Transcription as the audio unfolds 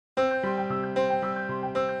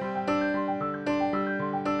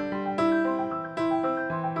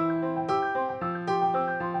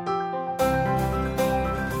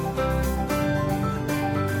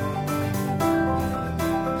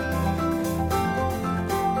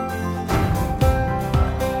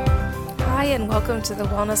and welcome to the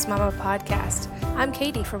Wellness Mama podcast. I'm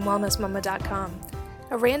Katie from wellnessmama.com.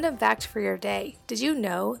 A random fact for your day. Did you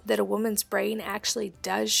know that a woman's brain actually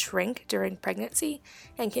does shrink during pregnancy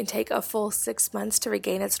and can take a full 6 months to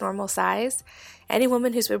regain its normal size? Any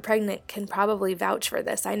woman who's been pregnant can probably vouch for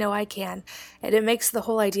this. I know I can. And it makes the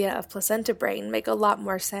whole idea of placenta brain make a lot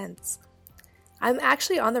more sense. I'm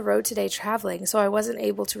actually on the road today traveling, so I wasn't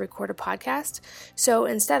able to record a podcast. So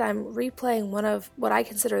instead, I'm replaying one of what I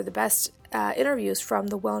consider the best interviews from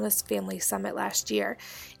the Wellness Family Summit last year.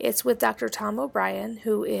 It's with Dr. Tom O'Brien,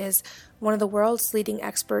 who is one of the world's leading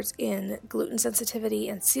experts in gluten sensitivity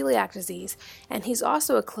and celiac disease, and he's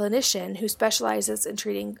also a clinician who specializes in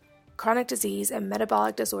treating chronic disease and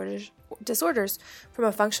metabolic disorders from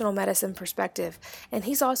a functional medicine perspective. And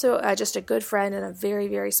he's also just a good friend and a very,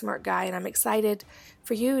 very smart guy, and I'm excited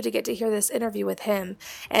for you to get to hear this interview with him.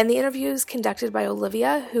 And the interview is conducted by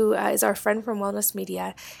Olivia, who is our friend from Wellness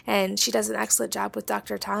Media, and she does an excellent job with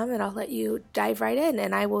Dr. Tom, and I'll let you dive right in,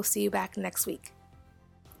 and I will see you back next week.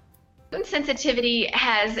 Gluten sensitivity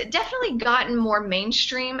has definitely gotten more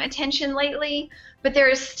mainstream attention lately, but there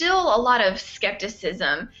is still a lot of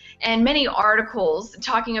skepticism and many articles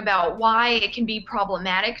talking about why it can be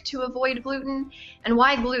problematic to avoid gluten and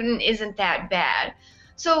why gluten isn't that bad.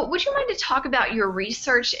 So would you mind to talk about your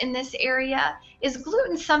research in this area? Is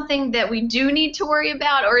gluten something that we do need to worry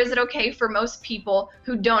about, or is it okay for most people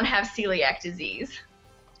who don't have celiac disease?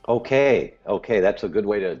 Okay, that's a good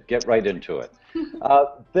way to get right into it.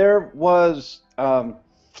 There was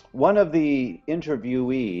one of the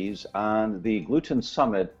interviewees on the Gluten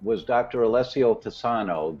Summit was Dr. Alessio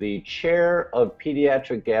Fasano, the chair of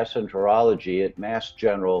pediatric gastroenterology at Mass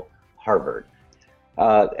General, Harvard.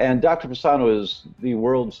 And Dr. Fasano is the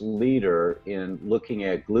world's leader in looking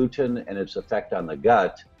at gluten and its effect on the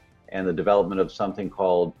gut and the development of something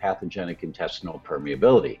called pathogenic intestinal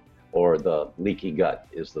permeability, or the leaky gut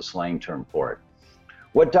is the slang term for it.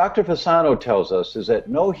 What Dr. Fasano tells us is that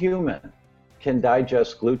no human can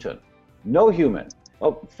digest gluten. No human.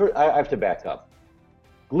 I have to back up.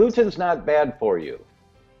 Gluten's not bad for you.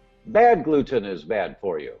 Bad gluten is bad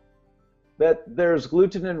for you. That there's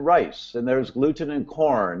gluten in rice, and there's gluten in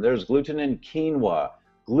corn, there's gluten in quinoa.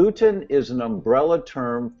 Gluten is an umbrella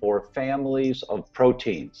term for families of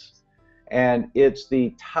proteins. And it's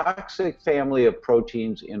the toxic family of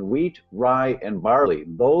proteins in wheat, rye, and barley.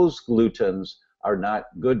 Those glutens are not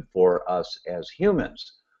good for us as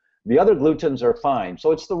humans. The other glutens are fine.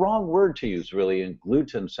 So it's the wrong word to use, really, in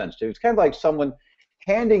gluten sensitive. It's kind of like someone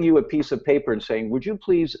handing you a piece of paper and saying, would you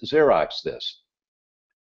please Xerox this?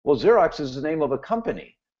 Well, Xerox is the name of a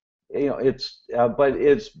company. But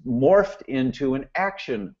it's morphed into an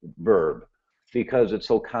action verb because it's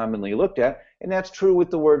so commonly looked at, and that's true with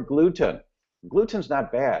the word gluten. Gluten's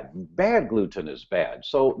not bad. Bad gluten is bad.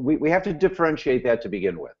 So we have to differentiate that to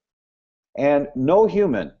begin with. And no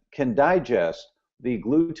human can digest the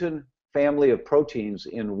gluten family of proteins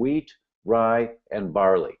in wheat, rye, and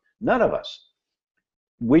barley. None of us.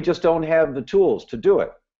 We just don't have the tools to do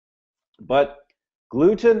it. But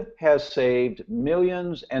gluten has saved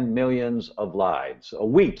millions and millions of lives.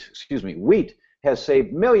 Wheat has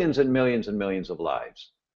saved millions and millions and millions of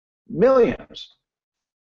lives. Millions.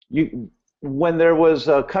 When there was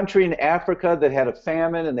a country in Africa that had a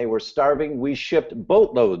famine and they were starving, we shipped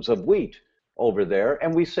boatloads of wheat over there,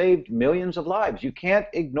 and we saved millions of lives. You can't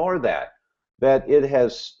ignore that it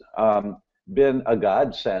has been a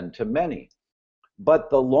godsend to many. But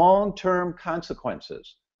the long-term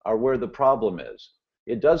consequences are where the problem is.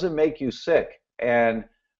 It doesn't make you sick and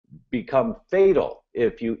become fatal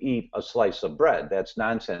if you eat a slice of bread. That's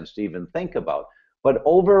nonsense to even think about. But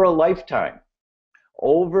over a lifetime,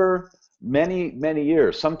 over many, many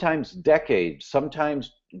years, sometimes decades,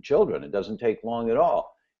 sometimes children, it doesn't take long at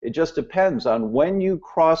all. It just depends on when you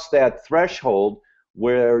cross that threshold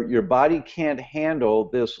where your body can't handle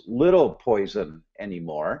this little poison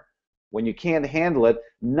anymore. When you can't handle it,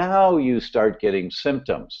 now you start getting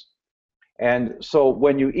symptoms. And so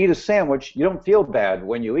when you eat a sandwich, you don't feel bad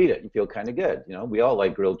when you eat it. You feel kind of good. We all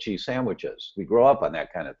like grilled cheese sandwiches. We grow up on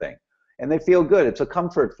that kind of thing. And they feel good. It's a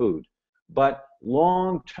comfort food. But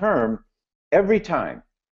long term, every time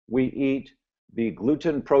we eat the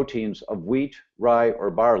gluten proteins of wheat, rye, or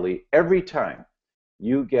barley, every time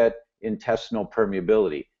you get intestinal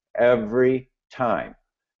permeability. Every time.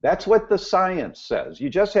 That's what the science says. You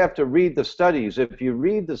just have to read the studies. If you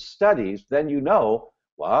read the studies, then you know,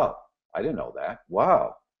 wow, I didn't know that.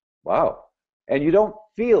 Wow. And you don't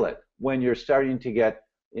feel it when you're starting to get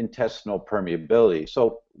intestinal permeability.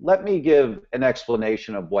 So let me give an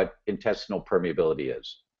explanation of what intestinal permeability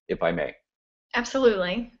is, if I may.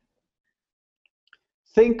 Absolutely.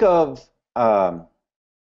 Think of um,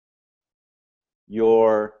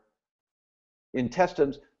 your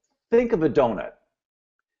intestines, think of a donut.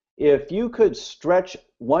 If you could stretch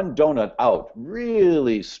one donut out,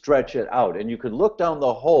 really stretch it out, and you could look down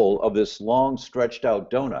the hole of this long stretched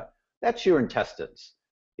out donut, that's your intestines.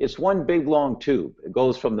 It's one big long tube. It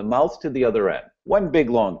goes from the mouth to the other end, one big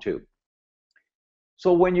long tube.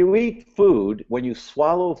 So when you eat food, when you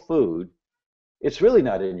swallow food, it's really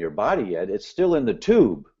not in your body yet. It's still in the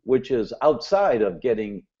tube, which is outside of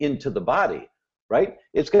getting into the body, right?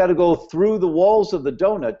 It's got to go through the walls of the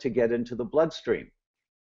donut to get into the bloodstream.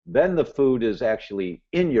 Then the food is actually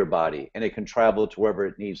in your body, and it can travel to wherever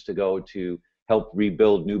it needs to go to help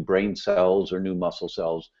rebuild new brain cells or new muscle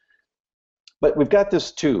cells. But we've got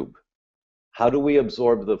this tube. How do we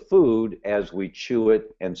absorb the food as we chew it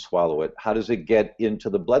and swallow it? How does it get into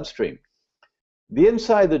the bloodstream? The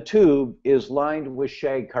inside of the tube is lined with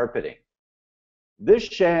shag carpeting. This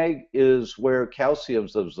shag is where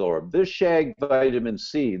calcium's absorbed. This shag vitamin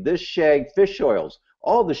C. This shag fish oils.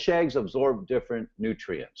 All the shags absorb different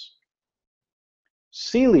nutrients.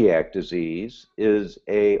 Celiac disease is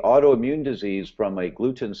an autoimmune disease from a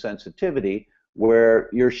gluten sensitivity where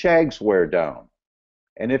your shags wear down.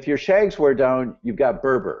 And if your shags wear down, you've got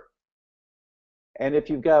Berber. And if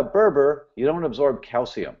you've got Berber, you don't absorb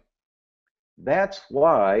calcium. That's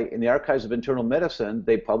why in the Archives of Internal Medicine,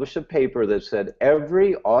 they published a paper that said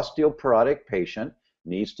every osteoporotic patient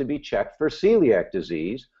needs to be checked for celiac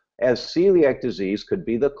disease, as celiac disease could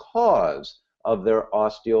be the cause of their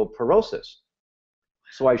osteoporosis.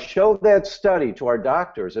 So I showed that study to our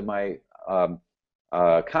doctors in my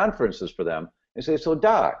conferences for them and say, so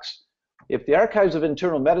docs, if the Archives of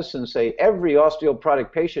Internal Medicine say every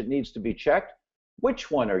osteoporotic patient needs to be checked,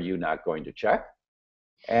 which one are you not going to check?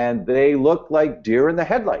 And they look like deer in the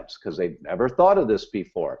headlights because they've never thought of this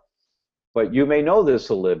before. But you may know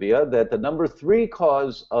this, Olivia, that the number 3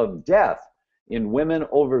 cause of death in women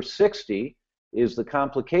over 60 is the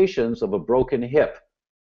complications of a broken hip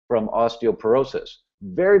from osteoporosis.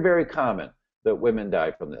 Very, very common that women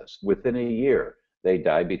die from this. Within a year, they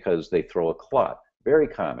die because they throw a clot. Very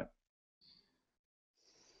common.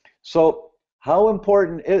 So how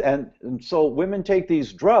important is, and so women take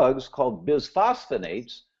these drugs called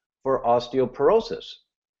bisphosphonates for osteoporosis,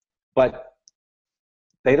 but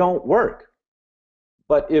they don't work.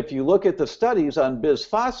 But if you look at the studies on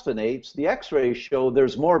bisphosphonates, the x-rays show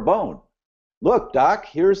there's more bone. Look, doc,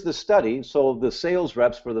 here's the study. So the sales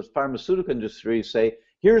reps for the pharmaceutical industry say,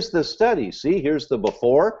 here's the study. See, here's the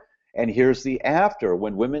before and here's the after.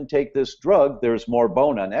 When women take this drug, there's more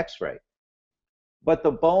bone on x-ray. But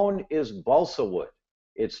the bone is balsa wood.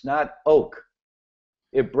 It's not oak.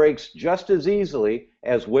 It breaks just as easily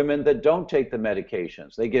as women that don't take the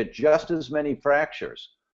medications. They get just as many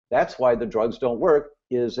fractures. That's why the drugs don't work,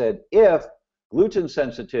 is that if gluten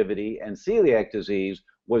sensitivity and celiac disease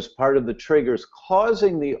was part of the triggers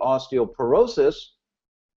causing the osteoporosis,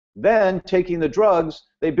 then taking the drugs,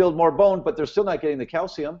 they build more bone, but they're still not getting the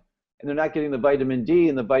calcium, and they're not getting the vitamin D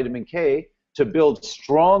and the vitamin K to build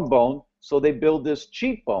strong bone, so they build this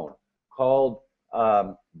cheap bone called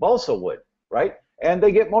balsa wood, right? And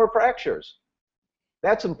they get more fractures.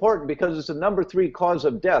 That's important because it's the number 3 cause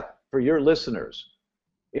of death for your listeners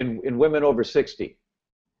in women over 60.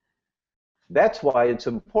 That's why it's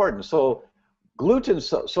important. So gluten,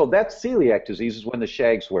 so that's celiac disease is when the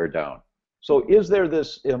shags wear down. So is there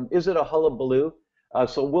this, is it a hullabaloo?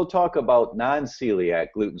 So we'll talk about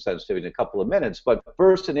non-celiac gluten sensitivity in a couple of minutes, but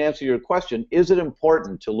first, to answer your question, is it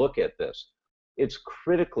important to look at this? It's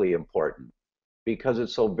critically important because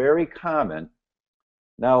it's so very common.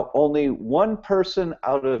 Now, only 1 person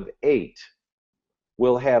out of 8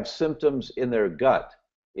 will have symptoms in their gut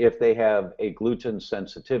if they have a gluten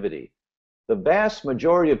sensitivity. The vast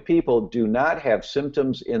majority of people do not have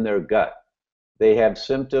symptoms in their gut. They have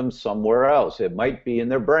symptoms somewhere else. It might be in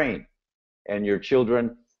their brain. And your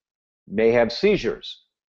children may have seizures,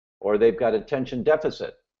 or they've got attention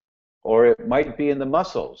deficit, or it might be in the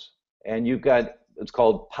muscles, and you've got, it's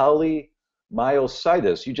called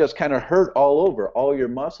polymyositis. You just kind of hurt all over, all your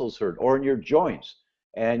muscles hurt, or in your joints,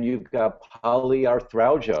 and you've got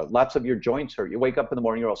polyarthralgia. Lots of your joints hurt. You wake up in the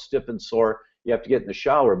morning, you're all stiff and sore. You have to get in the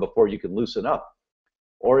shower before you can loosen up.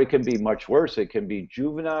 Or it can be much worse. It can be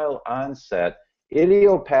juvenile onset,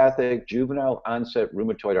 idiopathic juvenile onset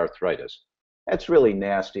rheumatoid arthritis. That's really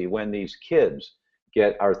nasty when these kids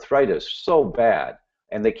get arthritis so bad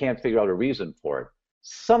and they can't figure out a reason for it.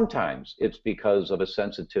 Sometimes it's because of a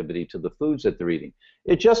sensitivity to the foods that they're eating.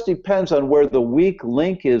 It just depends on where the weak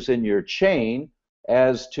link is in your chain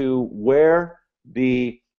as to where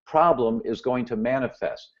the problem is going to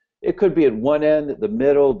manifest. It could be at one end, the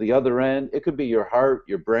middle, the other end. It could be your heart,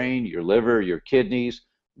 your brain, your liver, your kidneys.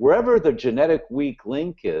 Wherever the genetic weak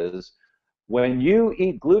link is, when you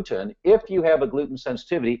eat gluten, if you have a gluten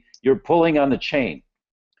sensitivity, you're pulling on the chain.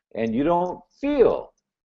 And you don't feel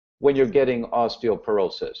when you're getting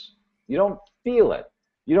osteoporosis. You don't feel it.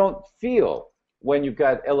 You don't feel when you've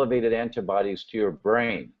got elevated antibodies to your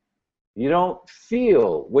brain. You don't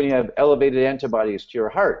feel when you have elevated antibodies to your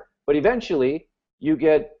heart. But eventually, you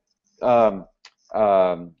get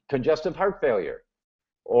congestive heart failure,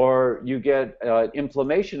 or you get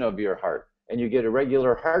inflammation of your heart, and you get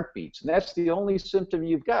irregular heartbeats. And that's the only symptom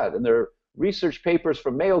you've got. And there are research papers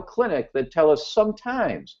from Mayo Clinic that tell us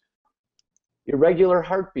sometimes irregular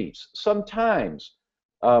heartbeats, sometimes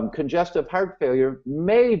congestive heart failure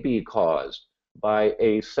may be caused by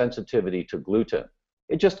a sensitivity to gluten.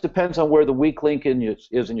 It just depends on where the weak link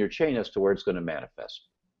is in your chain as to where it's going to manifest.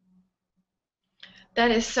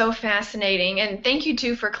 That is so fascinating. And thank you,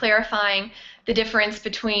 too, for clarifying the difference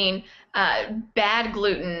between bad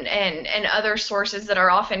gluten and other sources that are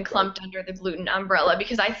often clumped under the gluten umbrella,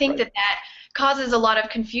 because I think that causes a lot of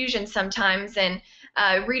confusion sometimes. And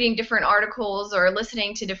reading different articles or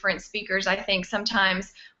listening to different speakers, I think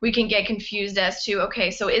sometimes we can get confused as to, okay,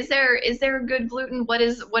 so is there a good gluten? What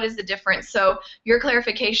is the difference? So your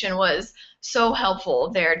clarification was so helpful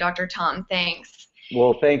there, Dr. Tom. Thanks.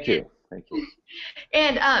 Well, thank you. Thank you.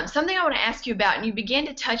 And something I want to ask you about, and you began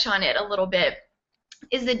to touch on it a little bit,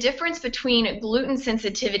 is the difference between gluten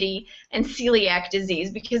sensitivity and celiac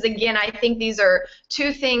disease. Because again, I think these are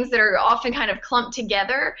two things that are often kind of clumped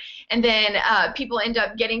together, and then people end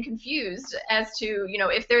up getting confused as to,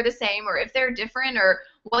 if they're the same or if they're different or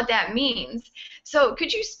what that means. So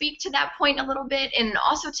could you speak to that point a little bit, and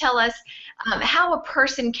also tell us how a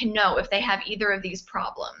person can know if they have either of these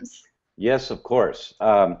problems? Yes, of course.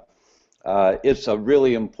 It's a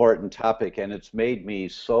really important topic, and it's made me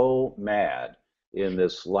so mad in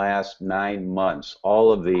this last 9 months.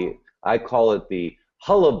 All of I call it the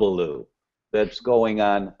hullabaloo that's going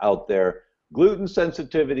on out there. Gluten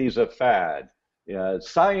sensitivity is a fad.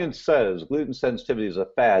 Science says gluten sensitivity is a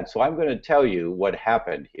fad. So I'm going to tell you what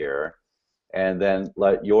happened here, and then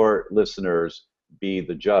let your listeners be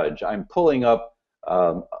the judge. I'm pulling up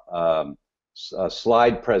a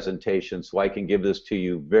slide presentation so I can give this to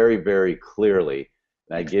you very, very clearly,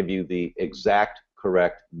 and I give you the exact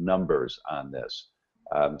correct numbers on this.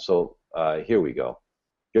 So here we go.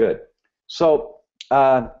 Good. So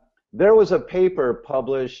there was a paper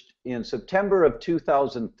published in September of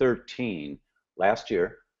 2013, last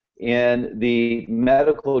year, in the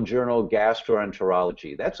medical journal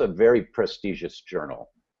Gastroenterology. That's a very prestigious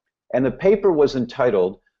journal. And the paper was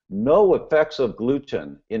entitled "No Effects of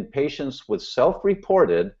Gluten in Patients with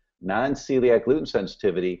Self-Reported Non-Celiac Gluten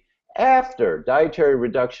Sensitivity After Dietary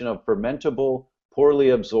Reduction of Fermentable, Poorly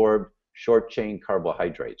Absorbed, Short-Chain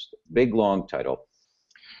Carbohydrates." Big, long title.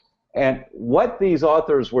 And what these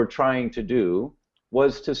authors were trying to do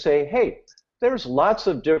was to say, hey, there's lots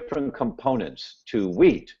of different components to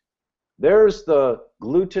wheat. There's the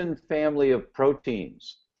gluten family of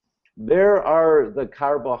proteins. There are the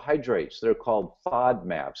carbohydrates. They're called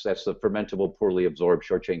FODMAPs. That's the fermentable, poorly absorbed,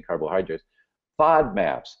 short-chain carbohydrates.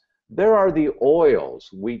 FODMAPs. There are the oils,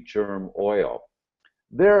 wheat germ oil.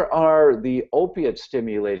 There are the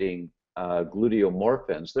opiate-stimulating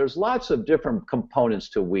gluteomorphins. There's lots of different components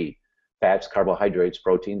to wheat: fats, carbohydrates,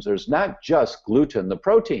 proteins. There's not just gluten, the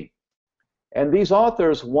protein. And these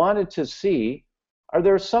authors wanted to see, are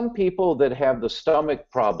there some people that have the stomach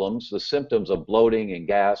problems, the symptoms of bloating and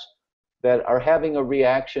gas, that are having a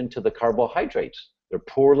reaction to the carbohydrates? They're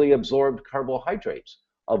poorly absorbed carbohydrates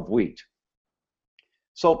of wheat.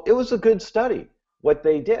 So it was a good study, what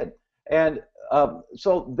they did. And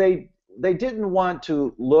so they didn't want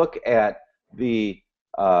to look at the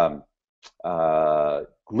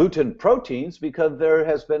gluten proteins because there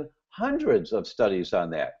has been hundreds of studies on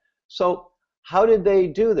that. So how did they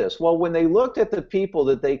do this? Well, when they looked at the people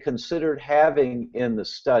that they considered having in the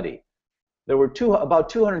study, there were about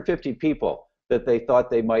 250 people that they thought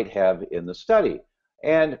they might have in the study.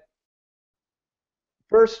 And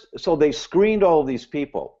first, so they screened all of these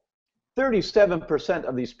people. 37%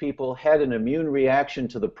 of these people had an immune reaction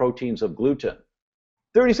to the proteins of gluten.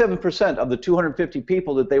 37% of the 250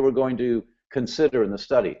 people that they were going to consider in the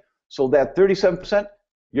study. So that 37%,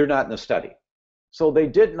 you're not in the study. So they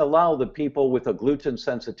didn't allow the people with a gluten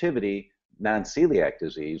sensitivity, non-celiac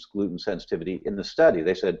disease, gluten sensitivity in the study.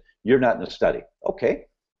 They said, you're not in the study. Okay.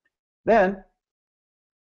 Then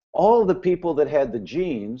all the people that had the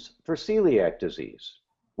genes for celiac disease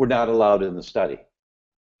were not allowed in the study.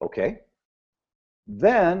 Okay.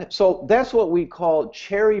 Then, so that's what we call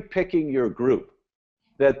cherry picking your group,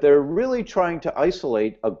 that they're really trying to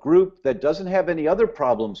isolate a group that doesn't have any other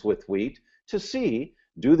problems with wheat to see,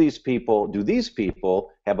 do these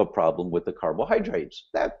people have a problem with the carbohydrates?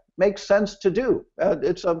 That makes sense to do.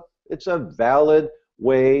 It's a valid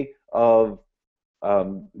way of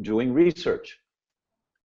doing research.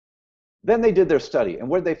 Then they did their study, and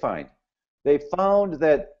what did they find? They found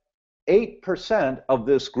that 8% of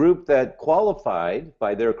this group that qualified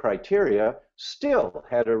by their criteria still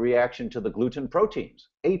had a reaction to the gluten proteins,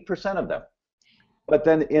 8% of them. But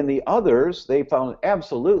then in the others, they found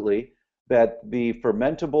absolutely that the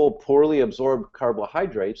fermentable, poorly absorbed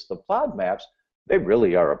carbohydrates, the FODMAPs, they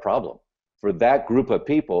really are a problem. For that group of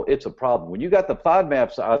people, it's a problem. When you got the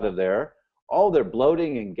FODMAPs out of there, all their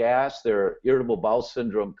bloating and gas, their irritable bowel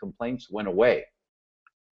syndrome complaints went away.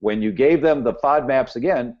 When you gave them the FODMAPs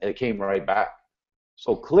again, it came right back.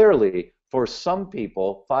 So clearly, for some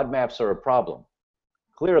people, FODMAPs are a problem,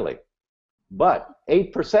 clearly. But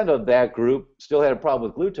 8% of that group still had a problem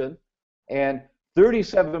with gluten, and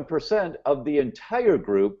 37% of the entire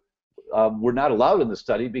group were not allowed in the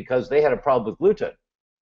study because they had a problem with gluten.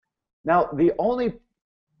 Now, the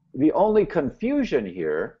only confusion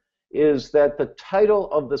here is that the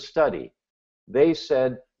title of the study, they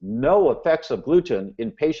said no effects of gluten in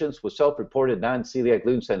patients with self-reported non-celiac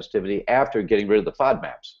gluten sensitivity after getting rid of the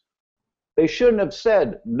FODMAPs. They shouldn't have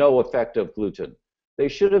said no effect of gluten. They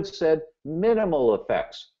should have said minimal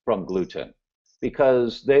effects from gluten,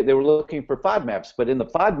 because they were looking for FODMAPs, but in the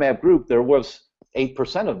FODMAP group there was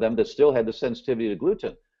 8% of them that still had the sensitivity to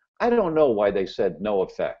gluten. I don't know why they said no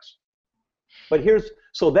effects. But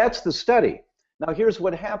so that's the study. Now here's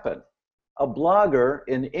what happened. A blogger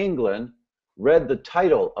in England read the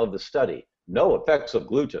title of the study, No Effects of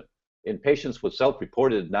Gluten in Patients with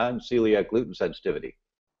Self-Reported Non-Celiac Gluten Sensitivity.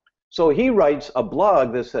 So he writes a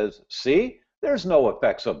blog that says, see, there's no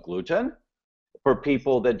effects of gluten for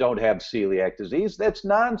people that don't have celiac disease. That's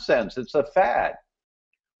nonsense. It's a fad.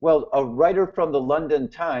 Well, a writer from the London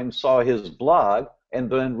Times saw his blog and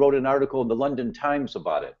then wrote an article in the London Times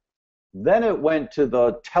about it. Then it went to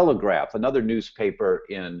the Telegraph, another newspaper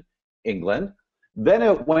in England. Then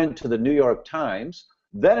it went to the New York Times.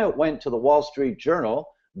 Then it went to the Wall Street Journal.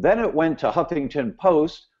 Then it went to Huffington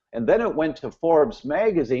Post. And then it went to Forbes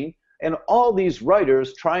magazine. And all these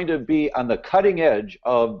writers trying to be on the cutting edge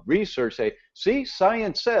of research say, see,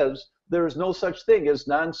 science says there is no such thing as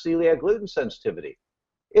non-celiac gluten sensitivity.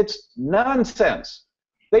 It's nonsense.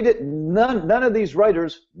 None of these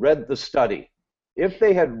writers read the study. If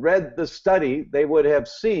they had read the study, they would have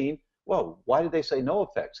seen, well, why did they say no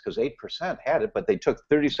effects? Because 8% had it, but they took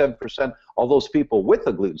 37%. All those people with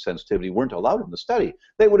a gluten sensitivity weren't allowed in the study.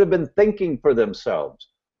 They would have been thinking for themselves.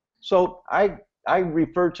 So I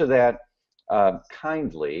refer to that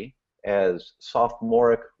kindly as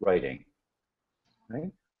sophomoric writing.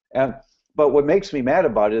 Right? But what makes me mad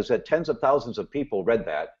about it is that tens of thousands of people read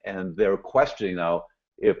that, and they're questioning now,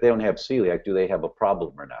 if they don't have celiac, do they have a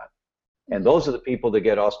problem or not? And those are the people that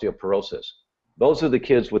get osteoporosis. Those are the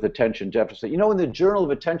kids with attention deficit. You know, in the Journal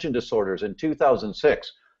of Attention Disorders in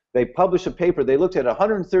 2006, they published a paper. They looked at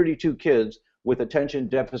 132 kids with attention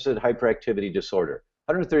deficit hyperactivity disorder.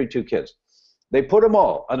 132 kids. They put them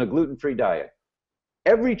all on a gluten-free diet.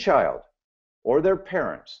 Every child or their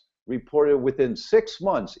parents reported within 6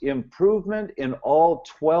 months improvement in all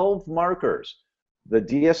 12 markers. The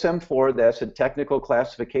DSM-4, that's the technical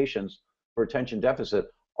classifications for attention deficit,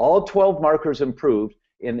 all 12 markers improved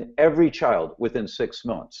in every child within 6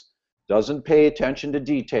 months. Doesn't pay attention to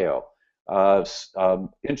detail,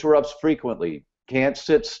 interrupts frequently, can't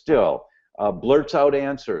sit still, blurts out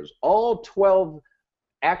answers. All 12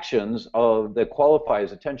 actions that qualify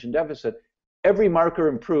as attention deficit, every marker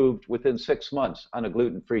improved within 6 months on a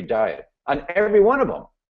gluten-free diet, on every one of them.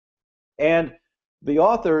 And the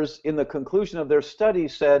authors, in the conclusion of their study,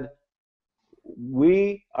 said,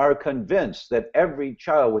 we are convinced that every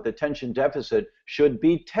child with attention deficit should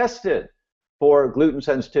be tested for gluten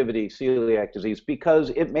sensitivity, celiac disease,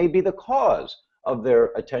 because it may be the cause of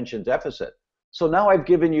their attention deficit. So now I've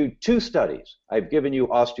given you 2 studies. I've given you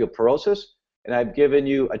osteoporosis, and I've given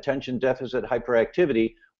you attention deficit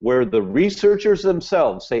hyperactivity, where the researchers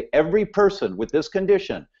themselves say every person with this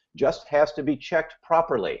condition just has to be checked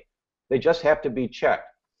properly. They just have to be checked.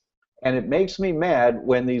 And it makes me mad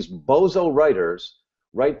when these bozo writers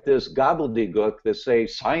write this gobbledygook that say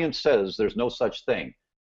science says there's no such thing.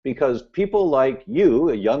 Because people like you,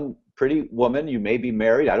 a young, pretty woman, you may be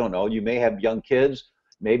married, I don't know, you may have young kids,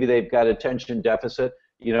 maybe they've got attention deficit,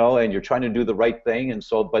 you know, and you're trying to do the right thing, and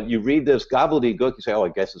so, but you read this gobbledygook, you say, oh, I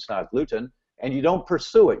guess it's not gluten, and you don't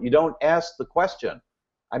pursue it. You don't ask the question.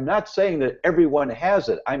 I'm not saying that everyone has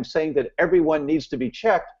it. I'm saying that everyone needs to be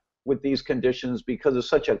checked with these conditions because it's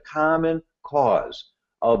such a common cause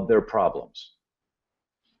of their problems.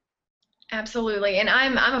 Absolutely. And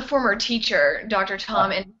I'm a former teacher, Dr.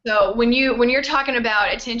 Tom, and so when you're talking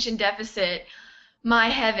about attention deficit, my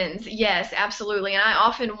heavens, yes, absolutely. And I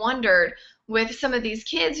often wondered with some of these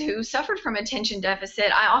kids who suffered from attention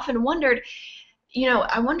deficit, I often wondered,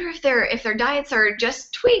 I wonder if their diets are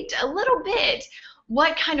just tweaked a little bit,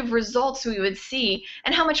 what kind of results we would see,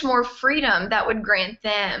 and how much more freedom that would grant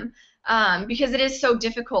them, because it is so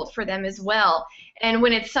difficult for them as well. And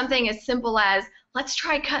when it's something as simple as let's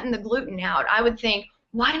try cutting the gluten out, I would think,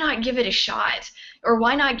 why not give it a shot, or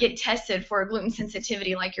why not get tested for a gluten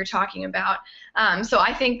sensitivity like you're talking about? So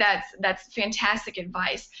I think that's fantastic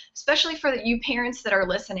advice, especially for you parents that are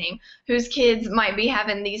listening, whose kids might be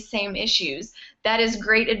having these same issues. That is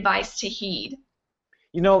great advice to heed.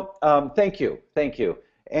 Thank you.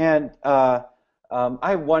 And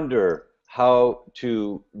I wonder how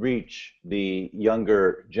to reach the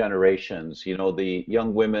younger generations, the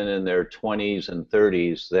young women in their 20s and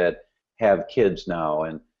 30s that have kids now,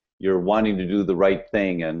 and you're wanting to do the right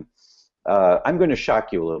thing. And I'm going to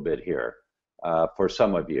shock you a little bit here for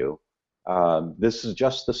some of you. This is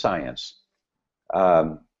just the science.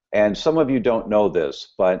 And some of you don't know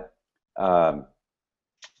this, but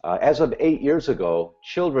as of 8 years ago,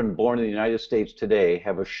 children born in the United States today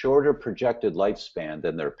have a shorter projected lifespan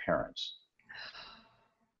than their parents.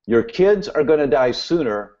 Your kids are going to die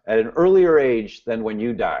sooner at an earlier age than when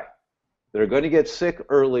you die. They're going to get sick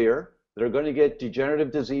earlier. They're going to get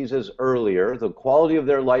degenerative diseases earlier. The quality of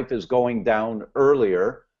their life is going down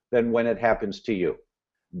earlier than when it happens to you.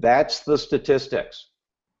 That's the statistics.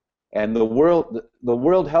 And the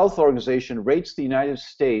World Health Organization rates the United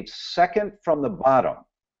States second from the bottom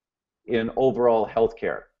in overall health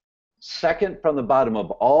care. Second from the bottom of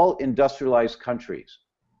all industrialized countries.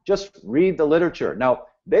 Just read the literature. Now,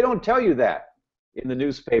 they don't tell you that in the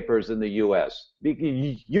newspapers in the US.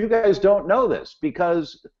 You guys don't know this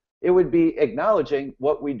because it would be acknowledging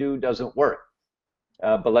what we do doesn't work.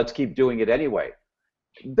 But let's keep doing it anyway.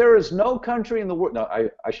 There is no country in the world, no,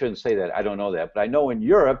 I shouldn't say that, I don't know that, but I know in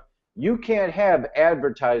Europe, you can't have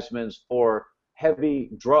advertisements for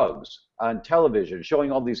heavy drugs on television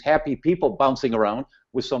showing all these happy people bouncing around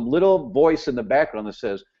with some little voice in the background that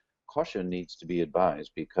says, caution needs to be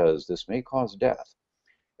advised because this may cause death.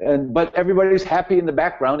 But everybody's happy in the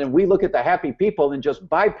background, and we look at the happy people and just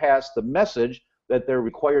bypass the message that they're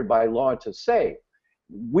required by law to say.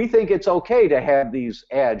 We think it's okay to have these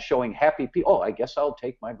ads showing happy people. Oh, I guess I'll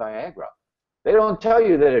take my Viagra. They don't tell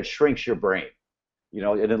you that it shrinks your brain.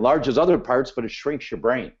 It enlarges other parts, but it shrinks your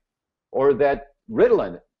brain. Or that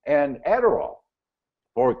Ritalin and Adderall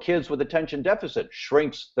for kids with attention deficit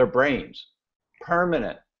shrinks their brains.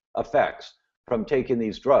 Permanent effects from taking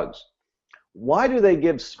these drugs. Why do they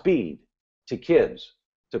give speed to kids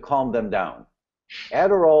to calm them down?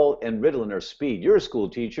 Adderall and Ritalin are speed. You're a school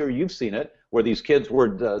teacher. You've seen it, where these kids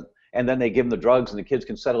were, and then they give them the drugs, and the kids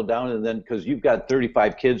can settle down, and then because you've got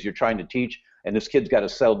 35 kids you're trying to teach, and this kid's got to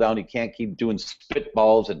settle down. He can't keep doing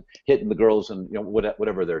spitballs and hitting the girls and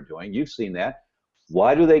whatever they're doing. You've seen that.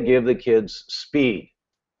 Why do they give the kids speed?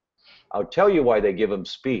 I'll tell you why they give them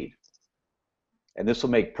speed. And this will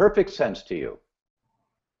make perfect sense to you.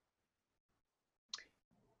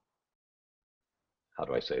 How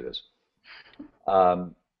do I say this?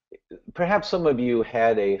 Perhaps some of you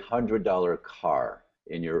had a $100 car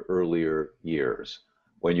in your earlier years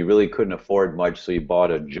when you really couldn't afford much, so you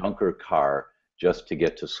bought a junker car just to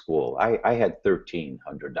get to school. I had $1,300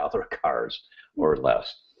 cars or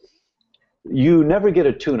less. You never get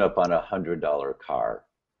a tune-up on a $100 car.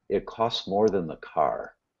 It costs more than the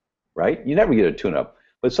car, right? You never get a tune-up.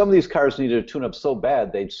 But some of these cars needed a tune-up so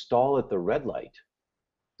bad, they'd stall at the red light.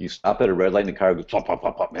 You stop at a red light and the car goes pop, pop,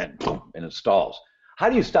 pop, pop, and boom, and it stalls. How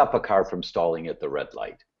do you stop a car from stalling at the red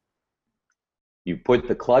light? You put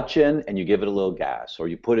the clutch in and you give it a little gas, or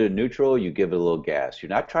you put it in neutral, you give it a little gas. You're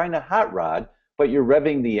not trying to hot rod, but you're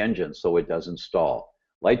revving the engine so it doesn't stall.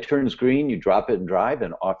 Light turns green, you drop it and drive,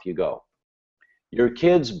 and off you go. Your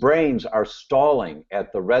kids' brains are stalling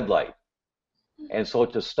at the red light. And so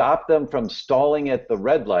to stop them from stalling at the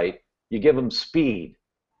red light, you give them speed.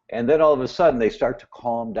 And then all of a sudden they start to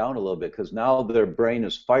calm down a little bit because now their brain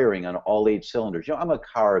is firing on all 8 cylinders. I'm a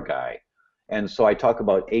car guy. And so I talk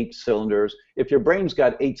about 8 cylinders. If your brain's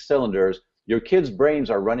got 8 cylinders, your kids' brains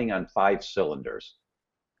are running on 5 cylinders.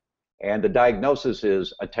 And the diagnosis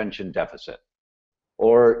is attention deficit,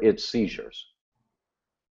 or it's seizures,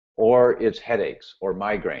 or it's headaches or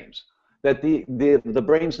migraines. that the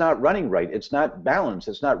brain's not running right. It's not balanced.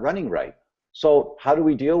 It's not running right. So how do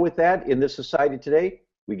we deal with that in this society today?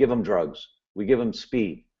 We give them drugs. We give them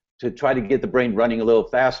speed to try to get the brain running a little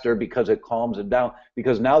faster because it calms it down,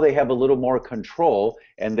 because now they have a little more control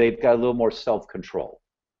and they've got a little more self-control.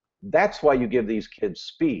 That's why you give these kids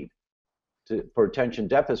speed for attention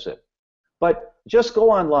deficit. But just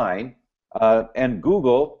go online and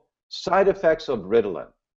Google side effects of Ritalin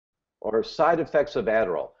or side effects of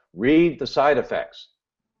Adderall. Read the side effects.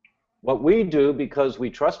 What we do, because we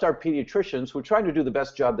trust our pediatricians who are trying to do the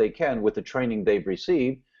best job they can with the training they've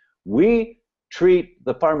received, we treat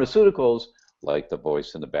the pharmaceuticals like the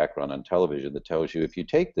voice in the background on television that tells you if you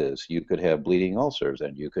take this, you could have bleeding ulcers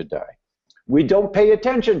and you could die. We don't pay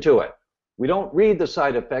attention to it. We don't read the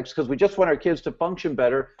side effects because we just want our kids to function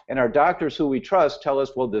better, and our doctors who we trust tell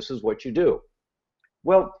us, well, this is what you do.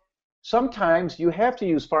 Well, sometimes you have to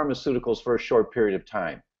use pharmaceuticals for a short period of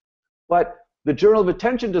time. But the Journal of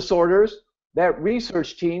Attention Disorders, that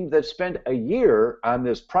research team that spent a year on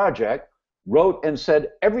this project, wrote and said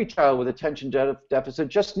every child with attention deficit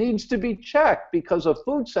just needs to be checked because of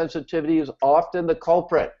food sensitivity is often the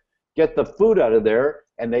culprit. Get the food out of there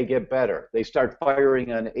and they get better. They start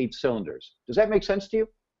firing on 8 cylinders. Does that make sense to you?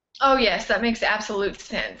 Oh, yes, that makes absolute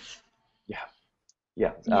sense.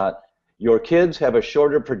 Yeah. Your kids have a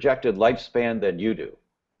shorter projected lifespan than you do.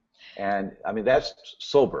 And I mean, that's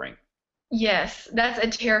sobering. Yes, that's a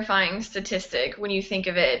terrifying statistic when you think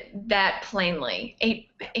of it that plainly.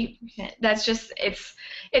 8%. That's just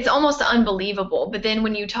it's almost unbelievable. But then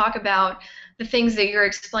when you talk about the things that you're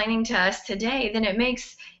explaining to us today, then it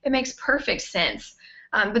makes perfect sense.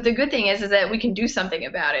 But the good thing is that we can do something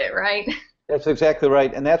about it, right? That's exactly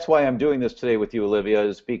right. And that's why I'm doing this today with you, Olivia,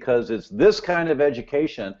 is because it's this kind of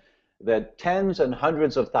education that tens and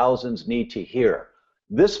hundreds of thousands need to hear.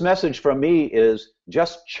 This message from me is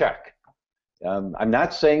just check. I'm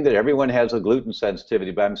not saying that everyone has a gluten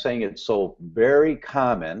sensitivity, but I'm saying it's so very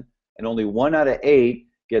common, and only 1 out of 8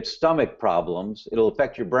 gets stomach problems. It'll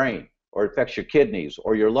affect your brain, or it affects your kidneys,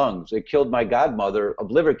 or your lungs. It killed my godmother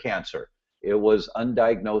of liver cancer. It was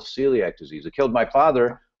undiagnosed celiac disease. It killed my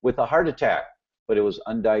father with a heart attack, but it was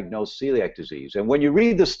undiagnosed celiac disease. And when you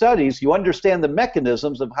read the studies, you understand the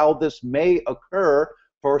mechanisms of how this may occur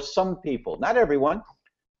for some people, not everyone.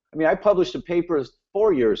 I mean, I published a paper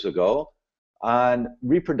 4 years ago on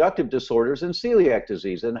reproductive disorders and celiac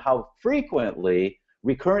disease and how frequently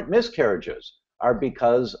recurrent miscarriages are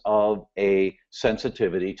because of a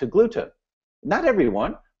sensitivity to gluten. Not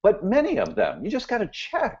everyone, but many of them. You just got to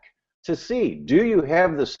check to see, do you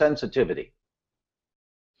have the sensitivity?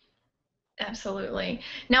 Absolutely.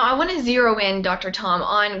 Now, I want to zero in, Dr. Tom,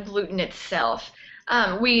 on gluten itself.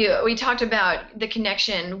 We talked about the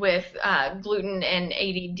connection with gluten and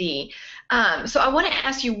ADD. So I want to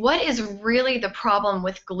ask you, what is really the problem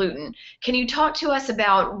with gluten? Can you talk to us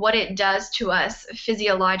about what it does to us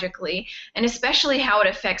physiologically, and especially how it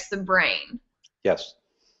affects the brain? Yes.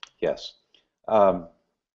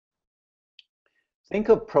 Think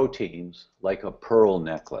of proteins like a pearl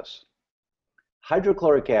necklace.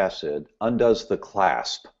 Hydrochloric acid undoes the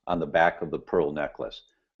clasp on the back of the pearl necklace.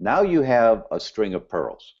 Now you have a string of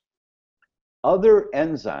pearls. Other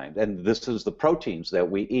enzymes, and this is the proteins that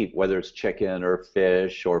we eat, whether it's chicken or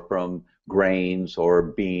fish or from grains or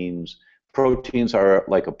beans, proteins are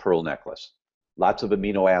like a pearl necklace. Lots of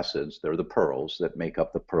amino acids, they're the pearls that make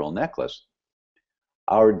up the pearl necklace.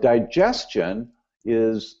 Our digestion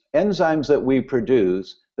is enzymes that we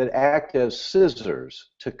produce that act as scissors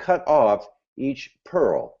to cut off each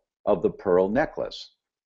pearl of the pearl necklace.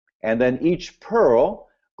 And then each pearl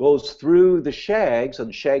goes through the shags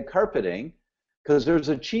and shag carpeting because there's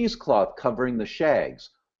a cheesecloth covering the shags.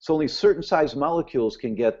 So only certain size molecules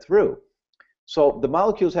can get through. So the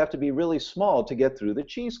molecules have to be really small to get through the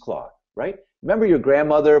cheesecloth, right? Remember your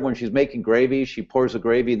grandmother, when she's making gravy, she pours the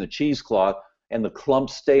gravy in the cheesecloth and the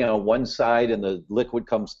clumps stay on one side and the liquid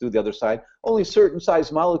comes through the other side. Only certain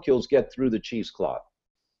size molecules get through the cheesecloth.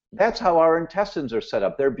 That's how our intestines are set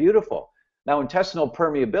up. They're beautiful. Now, intestinal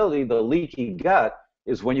permeability, the leaky gut,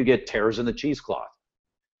 is when you get tears in the cheesecloth.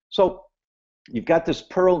 So you've got this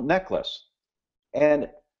pearl necklace, and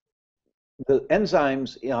the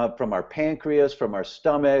enzymes from our pancreas, from our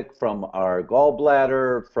stomach, from our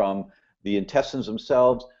gallbladder, from the intestines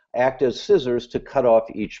themselves act as scissors to cut off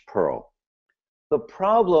each pearl. The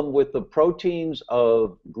problem with the proteins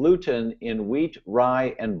of gluten in wheat,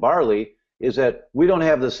 rye, and barley is that we don't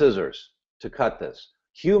have the scissors to cut this.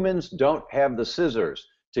 Humans don't have the scissors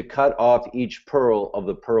to cut off each pearl of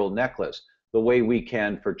the pearl necklace the way we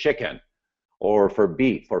can for chicken or for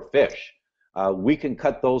beef or fish. We can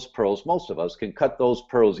cut those pearls, most of us can cut those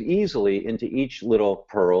pearls easily into each little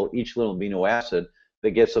pearl, each little amino acid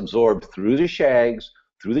that gets absorbed through the shags,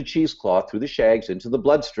 through the cheesecloth, through the shags, into the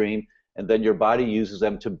bloodstream, and then your body uses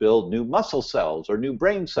them to build new muscle cells or new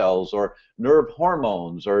brain cells or nerve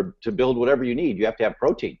hormones or to build whatever you need. You have to have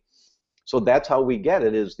protein. So that's how we get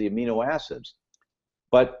it, is the amino acids.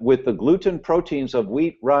 But with the gluten proteins of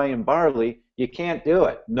wheat, rye, and barley, you can't do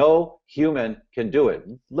it. No human can do it.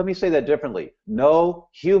 Let me say that differently. No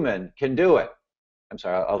human can do it. I'm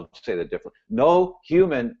sorry, I'll say that differently. No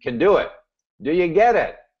human can do it. Do you get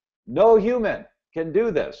it? No human can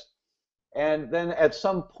do this. And then at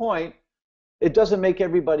some point, it doesn't make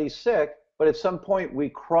everybody sick, but at some point we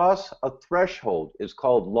cross a threshold. It's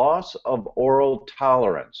called loss of oral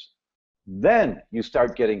tolerance. Then you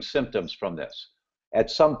start getting symptoms from this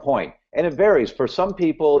at some point. And it varies. For some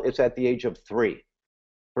people, it's at the age of 3.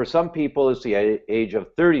 For some people, it's the age of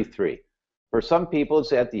 33. For some people,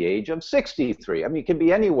 it's at the age of 63. I mean, it can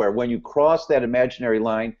be anywhere. When you cross that imaginary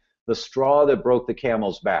line, the straw that broke the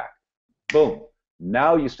camel's back, boom,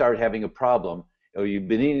 now you start having a problem. Oh, you've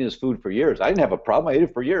been eating this food for years. I didn't have a problem. I ate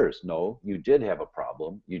it for years. No, you did have a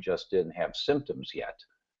problem. You just didn't have symptoms yet.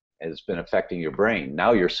 And it's been affecting your brain.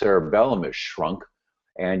 Now your cerebellum is shrunk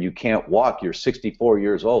and you can't walk. You're 64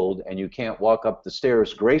 years old and you can't walk up the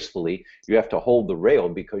stairs gracefully. You have to hold the rail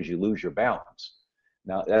because you lose your balance.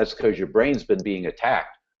 Now that's because your brain's been being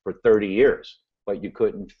attacked for 30 years, but you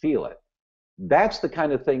couldn't feel it. That's the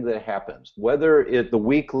kind of thing that happens. Whether the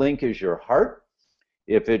weak link is your heart,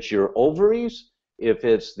 if it's your ovaries, if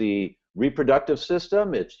it's the reproductive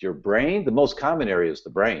system, it's your brain. The most common area is the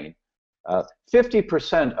brain.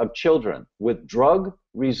 50% of children with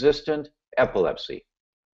drug-resistant epilepsy.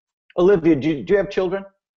 Olivia, do you have children?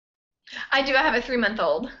 I do. I have a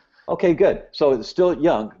 3-month-old. Okay, good. So it's still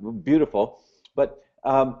young, beautiful. But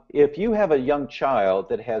if you have a young child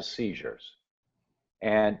that has seizures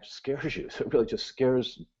and scares you, it really just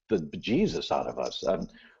scares the bejesus out of us.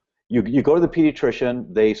 You go to the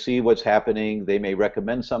pediatrician, they see what's happening, they may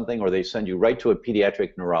recommend something, or they send you right to a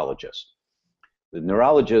pediatric neurologist. The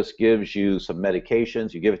neurologist gives you some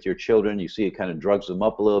medications, you give it to your children, you see it kind of drugs them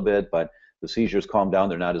up a little bit, but the seizures calm down,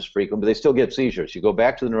 they're not as frequent, but they still get seizures. You go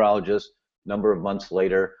back to the neurologist a number of months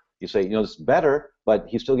later, you say, it's better, but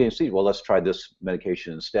he's still getting seizures. Well, let's try this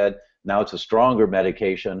medication instead. Now it's a stronger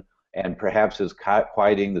medication, and perhaps is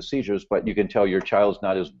quieting the seizures, but you can tell your child's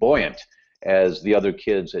not as buoyant as the other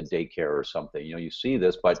kids at daycare or something. You see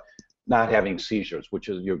this, but not having seizures, which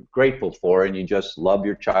is you're grateful for, and you just love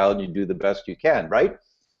your child and you do the best you can, right?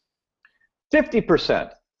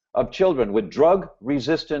 50% of children with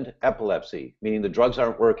drug-resistant epilepsy, meaning the drugs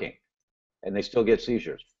aren't working and they still get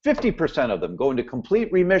seizures, 50% of them go into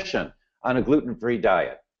complete remission on a gluten-free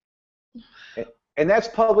diet. And that's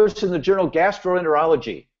published in the journal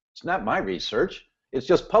Gastroenterology. It's not my research. It's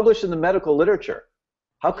just published in the medical literature.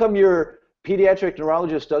 How come your pediatric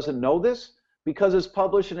neurologist doesn't know this? Because it's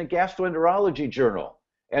published in a gastroenterology journal.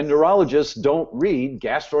 And neurologists don't read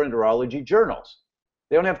gastroenterology journals.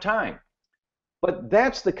 They don't have time. But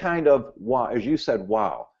that's the kind of wow, as you said,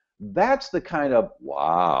 wow. That's the kind of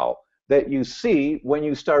wow that you see when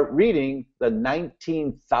you start reading the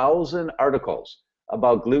 19,000 articles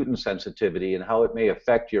about gluten sensitivity and how it may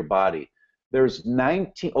affect your body. There's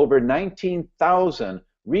over 19,000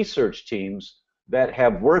 research teams that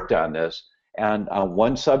have worked on this, and on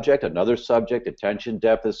one subject, another subject, attention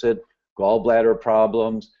deficit, gallbladder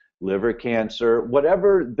problems, liver cancer,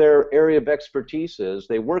 whatever their area of expertise is,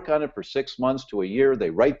 they work on it for 6 months to a year, they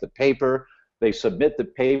write the paper, they submit the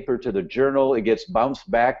paper to the journal, it gets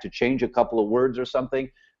bounced back to change a couple of words or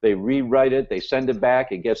something, they rewrite it, they send it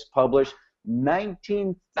back, it gets published.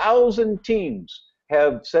 19,000 teams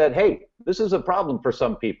have said, hey, this is a problem for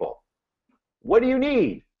some people. What do you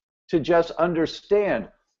need to just understand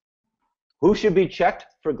who should be checked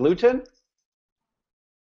for gluten?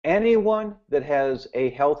 Anyone that has a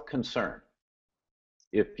health concern.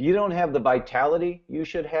 If you don't have the vitality you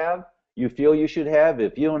should have, you feel you should have,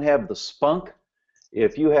 if you don't have the spunk,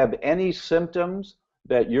 if you have any symptoms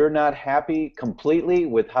that you're not happy completely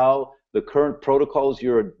with how the current protocols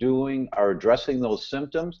you're doing are addressing those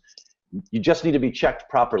symptoms, you just need to be checked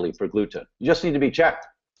properly for gluten. You just need to be checked.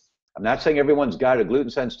 I'm not saying everyone's got a gluten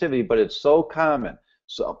sensitivity, but it's so common.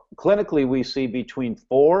 So clinically, we see between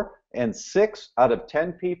 4 and 6 out of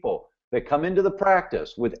 10 people that come into the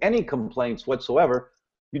practice with any complaints whatsoever.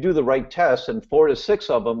 You do the right tests, and 4 to 6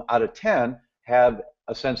 of them out of 10 have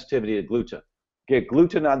a sensitivity to gluten. Get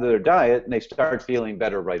gluten onto their diet, and they start feeling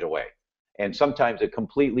better right away. And sometimes it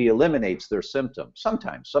completely eliminates their symptoms.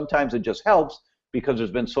 Sometimes it just helps because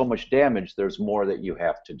there's been so much damage, there's more that you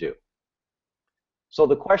have to do. So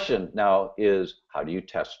the question now is, how do you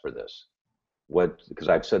test for this? Because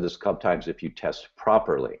I've said this a couple times, if you test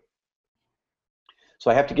properly. So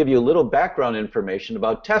I have to give you a little background information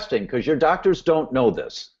about testing, because your doctors don't know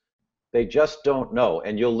this. They just don't know.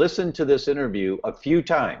 And you'll listen to this interview a few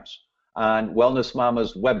times on Wellness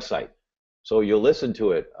Mama's website. So you'll listen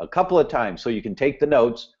to it a couple of times so you can take the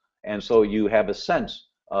notes, and so you have a sense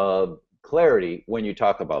of clarity when you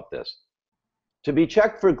talk about this. To be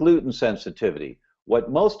checked for gluten sensitivity,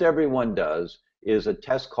 what most everyone does is a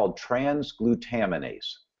test called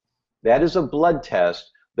transglutaminase. That is a blood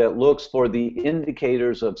test that looks for the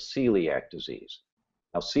indicators of celiac disease.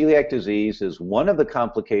 Now, celiac disease is one of the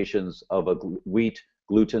complications of a wheat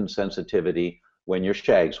gluten sensitivity when your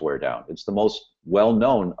shags wear down. It's the most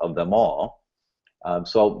well-known of them all.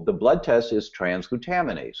 So the blood test is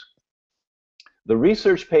transglutaminase. The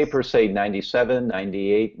research papers say 97,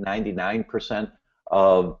 98, 99%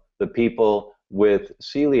 of the people with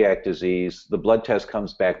celiac disease, the blood test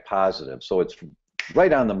comes back positive. So it's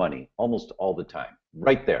right on the money almost all the time,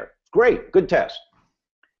 right there. Great, good test.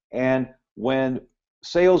 And when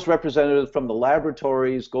sales representatives from the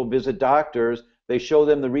laboratories go visit doctors, they show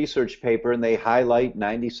them the research paper and they highlight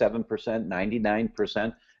 97%, 99%,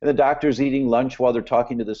 and the doctor's eating lunch while they're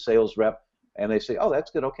talking to the sales rep, and they say, oh,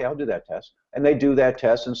 that's good, okay, I'll do that test. And they do that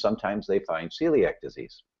test, and sometimes they find celiac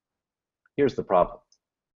disease. Here's the problem.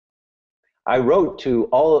 I wrote to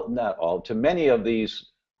to many of these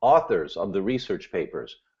authors of the research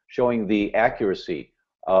papers showing the accuracy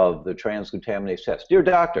of the transglutaminase test. Dear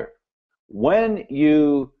doctor, when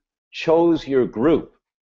you chose your group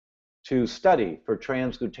to study for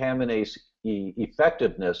transglutaminase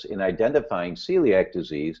effectiveness in identifying celiac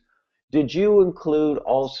disease, did you include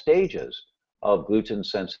all stages of gluten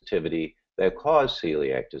sensitivity that cause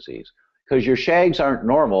celiac disease? Because your shags aren't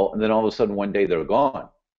normal, and then all of a sudden one day they're gone.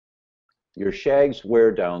 Your shags wear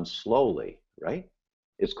down slowly, right?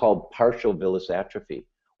 It's called partial villus atrophy,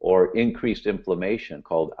 or increased inflammation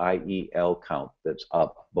called IEL count that's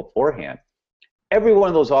up beforehand. Every one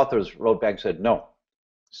of those authors wrote back and said, no,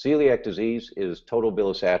 celiac disease is total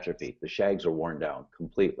villus atrophy. The shags are worn down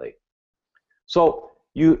completely. So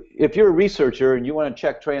if you're a researcher and you want to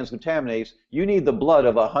check transglutaminase, you need the blood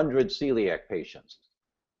of 100 celiac patients.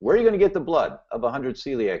 Where are you going to get the blood of 100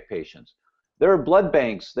 celiac patients? There are blood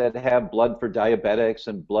banks that have blood for diabetics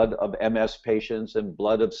and blood of MS patients and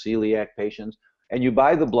blood of celiac patients. And you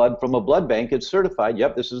buy the blood from a blood bank, it's certified,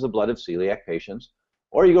 yep, this is the blood of celiac patients.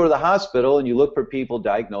 Or you go to the hospital and you look for people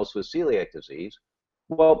diagnosed with celiac disease.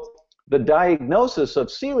 Well, the diagnosis of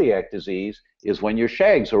celiac disease is when your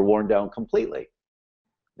shags are worn down completely.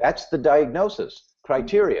 That's the diagnosis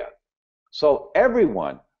criteria. So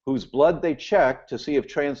everyone whose blood they checked to see if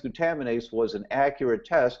transglutaminase was an accurate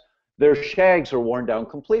test, their shags are worn down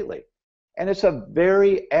completely. And it's a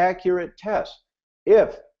very accurate test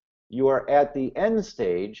if you are at the end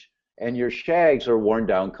stage and your shags are worn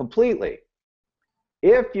down completely.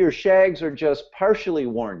 If your shags are just partially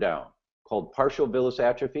worn down, called partial villus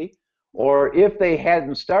atrophy, or if they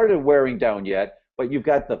hadn't started wearing down yet, but you've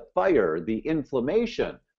got the fire, the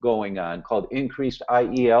inflammation going on, called increased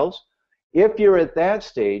IELs, if you're at that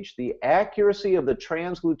stage, the accuracy of the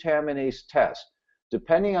transglutaminase test,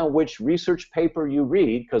 depending on which research paper you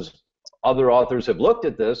read, because other authors have looked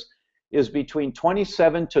at this, is between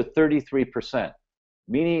 27 to 33%,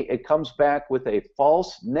 meaning it comes back with a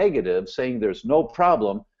false negative saying there's no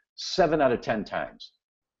problem 7 out of 10 times.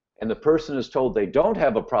 And the person is told they don't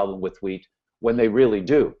have a problem with wheat when they really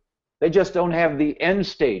do. They just don't have the end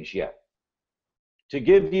stage yet. To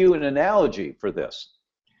give you an analogy for this,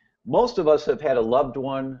 most of us have had a loved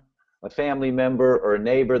one, a family member, or a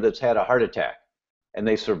neighbor that's had a heart attack, and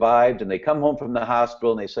they survived, and they come home from the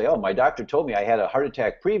hospital, and they say, oh, my doctor told me I had a heart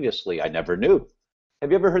attack previously. I never knew.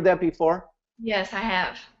 Have you ever heard that before? Yes, I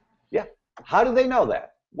have. Yeah. How do they know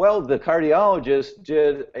that? Well, the cardiologist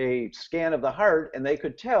did a scan of the heart, and they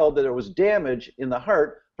could tell that there was damage in the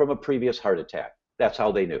heart from a previous heart attack. That's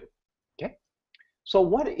how they knew. Okay. So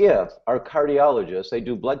what if our cardiologists, they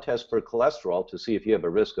do blood tests for cholesterol to see if you have a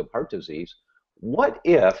risk of heart disease. What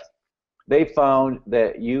if they found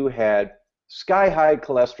that you had sky-high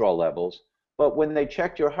cholesterol levels, but when they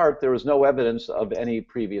checked your heart, there was no evidence of any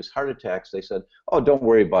previous heart attacks? They said, oh, don't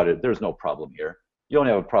worry about it. There's no problem here. You don't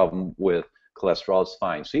have a problem with cholesterol. It's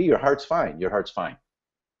fine. See, your heart's fine. Your heart's fine.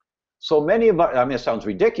 So many of our, I mean, it sounds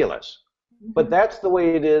ridiculous, but that's the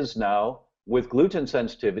way it is now with gluten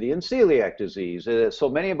sensitivity and celiac disease. So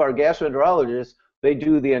many of our gastroenterologists, they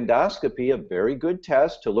do the endoscopy, a very good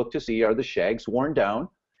test to look to see, are the shags worn down?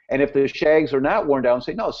 And if the shags are not worn down,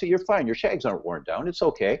 say, no, see, you're fine. Your shags aren't worn down. It's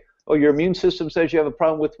okay. Oh, your immune system says you have a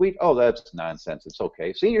problem with wheat? Oh, that's nonsense. It's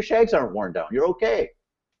okay. See, your shags aren't worn down. You're okay.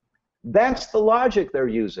 That's the logic they're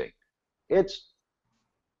using. It's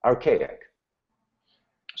archaic.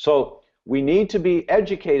 So we need to be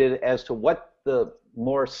educated as to what the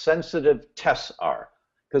more sensitive tests are,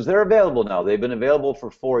 because they're available now. They've been available for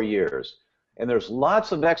 4 years. And there's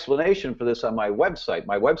lots of explanation for this on my website.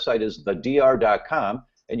 My website is thedr.com,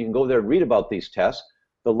 and you can go there and read about these tests.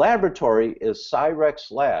 The laboratory is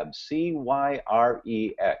Cyrex Labs,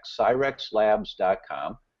 C-Y-R-E-X,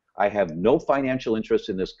 cyrexlabs.com. I have no financial interest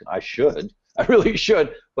in this. I should. I really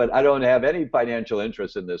should, but I don't have any financial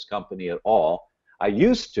interest in this company at all. I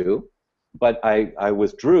used to, but I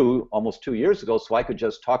withdrew almost 2 years ago so I could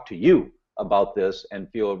just talk to you about this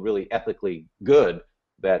and feel really ethically good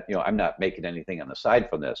that I'm not making anything on the side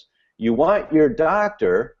from this. You want your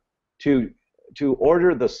doctor to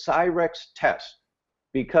order the Cyrex test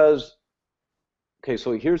because, okay,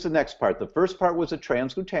 so here's the next part. The first part was a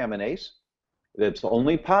transglutaminase that's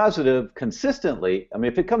only positive consistently. I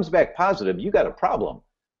mean, if it comes back positive, you got a problem.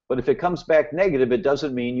 But if it comes back negative, it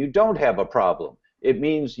doesn't mean you don't have a problem. It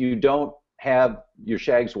means you don't have your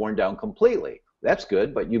shags worn down completely. That's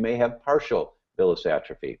good, but you may have partial villus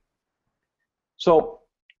atrophy. So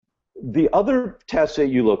the other test that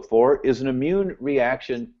you look for is an immune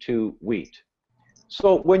reaction to wheat.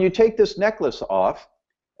 So when you take this necklace off,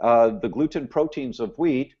 the gluten proteins of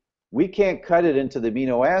wheat, we can't cut it into the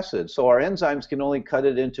amino acids. So our enzymes can only cut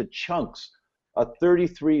it into chunks, a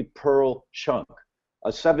 33 pearl chunk,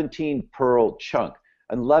 a 17 pearl chunk,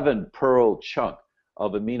 an 11 pearl chunk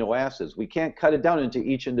of amino acids. We can't cut it down into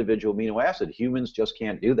each individual amino acid. Humans just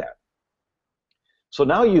can't do that. So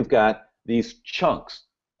now you've got these chunks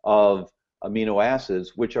of amino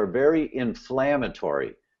acids which are very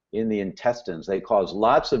inflammatory in the intestines. They cause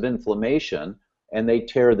lots of inflammation and they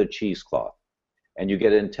tear the cheesecloth and you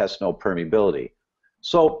get intestinal permeability.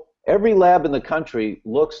 So every lab in the country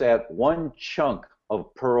looks at one chunk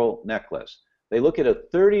of pearl necklace. They look at a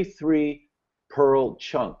 33 pearl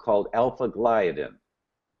chunk called alpha gliadin.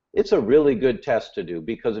 It's a really good test to do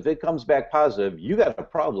because if it comes back positive, you got a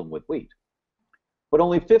problem with wheat. But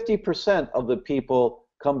only 50% of the people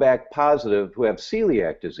come back positive who have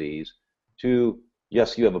celiac disease to,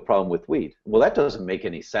 yes, you have a problem with wheat. Well, that doesn't make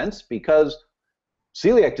any sense because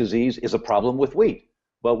celiac disease is a problem with wheat.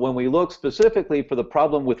 But when we look specifically for the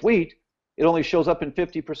problem with wheat, it only shows up in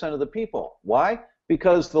 50% of the people. Why?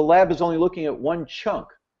 Because the lab is only looking at one chunk.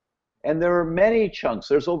 And there are many chunks.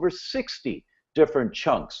 There's over 60 different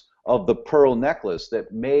chunks of the pearl necklace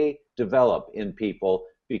that may develop in people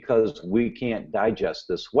because we can't digest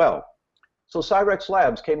this well. So Cyrex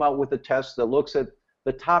Labs came out with a test that looks at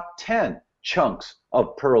the top 10 chunks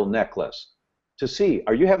of pearl necklace to see,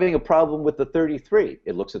 are you having a problem with the 33?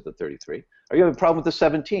 It looks at the 33. Are you having a problem with the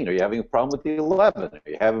 17? Are you having a problem with the 11? Are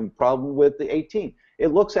you having a problem with the 18? It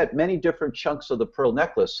looks at many different chunks of the pearl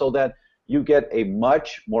necklace so that you get a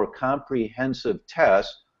much more comprehensive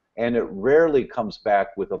test, and it rarely comes back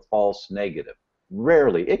with a false negative.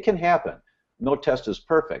 Rarely. It can happen. No test is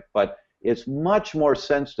perfect, but it's much more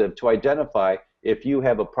sensitive to identify if you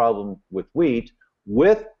have a problem with wheat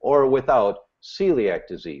with or without celiac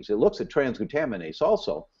disease. It looks at transglutaminase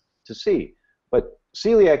also to see, but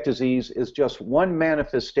celiac disease is just one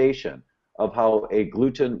manifestation of how a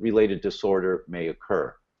gluten-related disorder may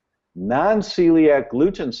occur. Non-celiac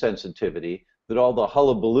gluten sensitivity that all the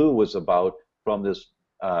hullabaloo was about from this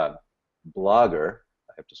blogger,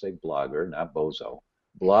 I have to say blogger, not bozo,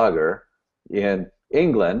 blogger in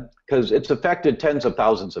England, because it's affected tens of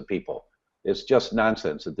thousands of people. It's just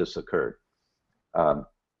nonsense that this occurred.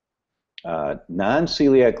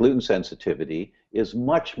 Non-celiac gluten sensitivity is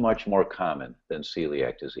much, much more common than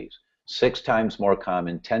celiac disease. 6 times more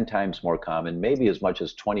common, 10 times more common, maybe as much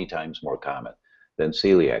as 20 times more common than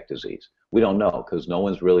celiac disease. We don't know because no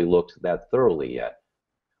one's really looked that thoroughly yet.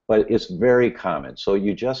 But it's very common. So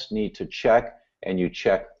you just need to check, and you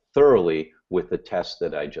check thoroughly with the test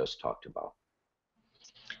that I just talked about.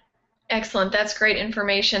 Excellent. That's great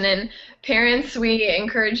information. And parents, we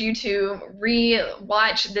encourage you to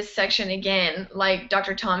re-watch this section again, like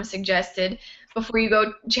Dr. Tom suggested, before you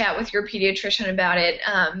go chat with your pediatrician about it,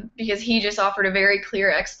 because he just offered a very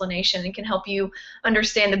clear explanation and can help you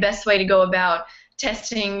understand the best way to go about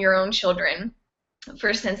testing your own children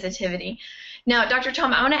for sensitivity. Now, Dr.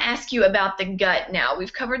 Tom, I want to ask you about the gut now.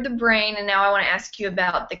 We've covered the brain, and now I want to ask you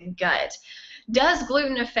about the gut. Does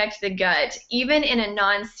gluten affect the gut, even in a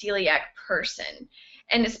non-celiac person?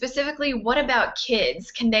 And specifically, what about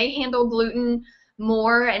kids? Can they handle gluten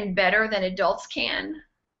more and better than adults can?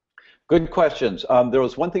 Good questions. There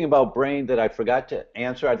was one thing about brain that I forgot to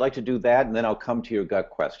answer. I'd like to do that, and then I'll come to your gut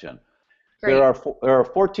question. Great. There are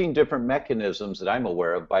 14 different mechanisms that I'm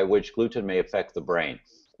aware of by which gluten may affect the brain.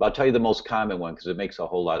 But I'll tell you the most common one because it makes a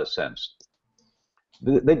whole lot of sense.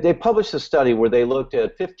 They published a study where they looked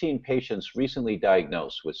at 15 patients recently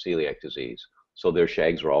diagnosed with celiac disease. So their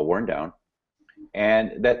shags were all worn down.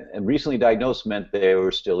 And recently diagnosed meant they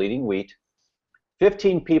were still eating wheat.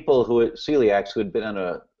 15 people celiacs who had been on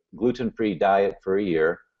a gluten-free diet for a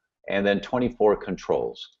year, and then 24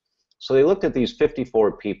 controls. So they looked at these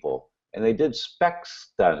 54 people, and they did SPECT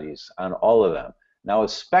studies on all of them. Now, a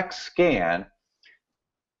SPECT scan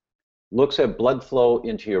looks at blood flow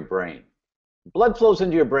into your brain. Blood flows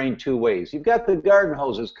into your brain two ways. You've got the garden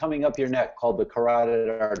hoses coming up your neck called the carotid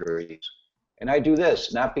arteries. And I do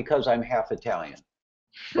this, not because I'm half Italian,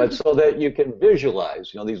 but so that you can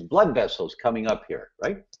visualize, these blood vessels coming up here,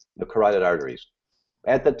 right? The carotid arteries.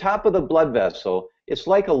 At the top of the blood vessel, it's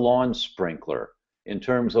like a lawn sprinkler in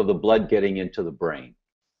terms of the blood getting into the brain.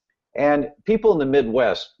 And people in the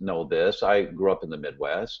Midwest know this. I grew up in the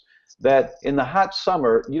Midwest, that in the hot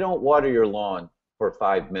summer, you don't water your lawn for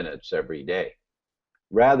 5 minutes every day.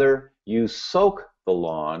 Rather, you soak the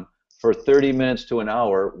lawn for 30 minutes to an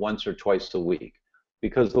hour once or twice a week,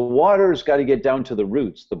 because the water's got to get down to the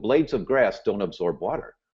roots. The blades of grass don't absorb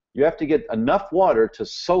water. You have to get enough water to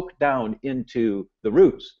soak down into the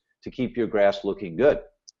roots to keep your grass looking good.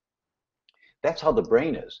 That's how the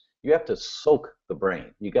brain is. You have to soak the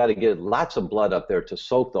brain. You got to get lots of blood up there to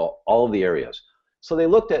soak all the areas. So they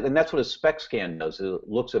looked at, and that's what a SPECT scan does. It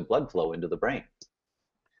looks at blood flow into the brain.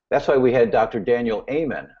 That's why we had Dr. Daniel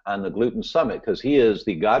Amen on the Gluten Summit, because he is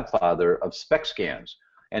the godfather of SPECT scans.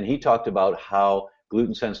 And he talked about how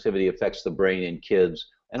gluten sensitivity affects the brain in kids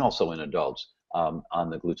and also in adults on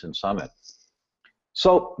the Gluten Summit.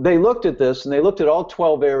 So they looked at this, and they looked at all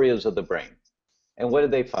 12 areas of the brain. And what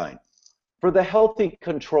did they find? For the healthy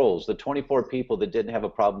controls, the 24 people that didn't have a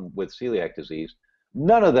problem with celiac disease,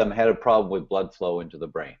 none of them had a problem with blood flow into the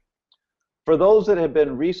brain. For those that had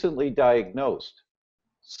been recently diagnosed,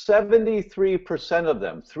 73% of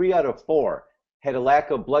them, 3 out of 4, had a lack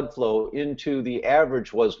of blood flow into the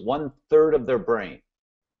average was 1/3 of their brain.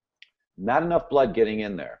 Not enough blood getting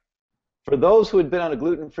in there. For those who had been on a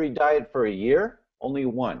gluten-free diet for a year, only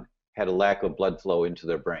 1 had a lack of blood flow into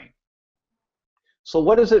their brain. So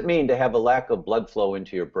what does it mean to have a lack of blood flow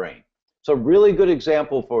into your brain? It's a really good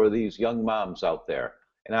example for these young moms out there.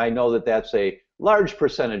 And I know that that's a large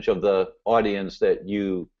percentage of the audience that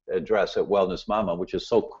you address at Wellness Mama, which is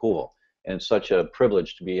so cool and such a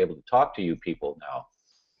privilege to be able to talk to you people now.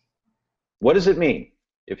 What does it mean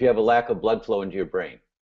if you have a lack of blood flow into your brain?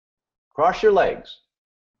 Cross your legs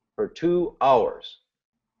for 2 hours.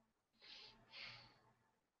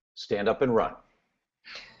 Stand up and run.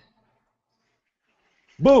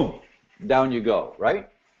 Boom, down you go, right?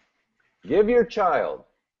 Give your child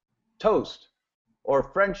toast or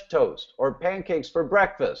French toast or pancakes for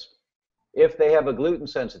breakfast if they have a gluten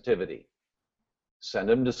sensitivity. Send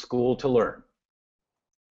them to school to learn.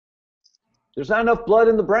 There's not enough blood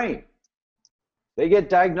in the brain. They get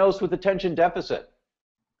diagnosed with attention deficit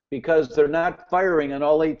because they're not firing on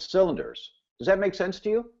all 8 cylinders. Does that make sense to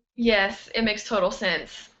you? Yes, it makes total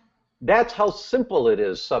sense. That's how simple it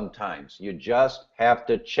is sometimes. You just have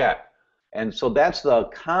to check. And so that's the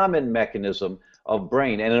common mechanism of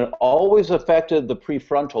brain. And it always affected the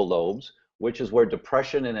prefrontal lobes, which is where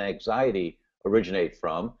depression and anxiety originate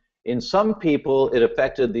from. In some people, it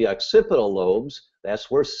affected the occipital lobes. That's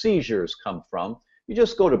where seizures come from. You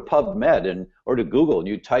just go to PubMed or to Google and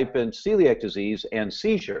you type in celiac disease and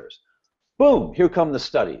seizures. Boom, here come the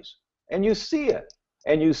studies. And you see it.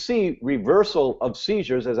 And you see reversal of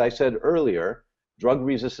seizures, as I said earlier,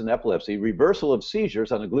 drug-resistant epilepsy, reversal of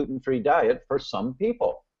seizures on a gluten-free diet for some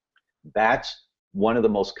people. That's one of the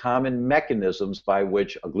most common mechanisms by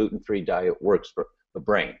which a gluten-free diet works for the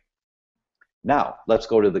brain. Now, let's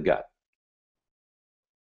go to the gut.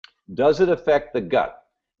 Does it affect the gut?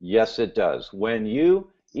 Yes, it does. When you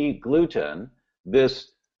eat gluten,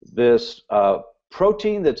 this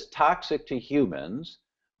protein that's toxic to humans,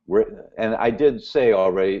 and I did say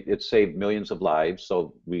already it saved millions of lives,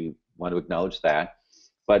 so we want to acknowledge that.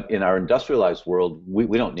 But in our industrialized world,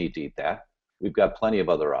 we don't need to eat that. We've got plenty of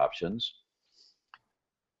other options.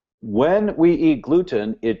 When we eat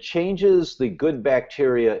gluten, it changes the good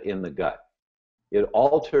bacteria in the gut. It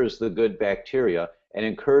alters the good bacteria and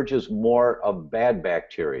encourages more of bad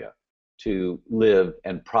bacteria to live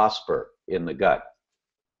and prosper in the gut.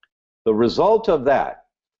 The result of that,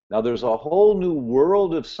 now there's a whole new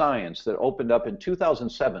world of science that opened up in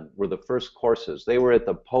 2007 were the first courses. They were at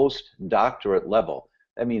the postdoctorate level.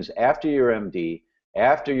 That means after your MD,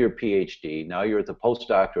 after your PhD, now you're at the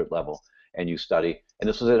postdoctorate level and you study, and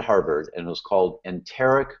this was at Harvard, and it was called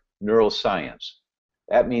enteric neuroscience.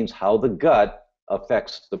 That means how the gut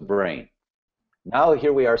affects the brain. Now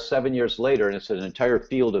here we are 7 years later, and it's an entire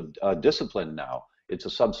field of discipline now. It's a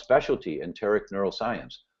subspecialty, enteric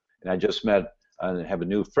neuroscience. And I just met and have a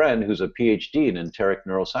new friend who's a PhD in enteric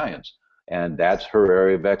neuroscience. And that's her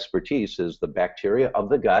area of expertise, is the bacteria of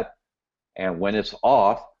the gut, and when it's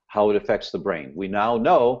off, how it affects the brain. We now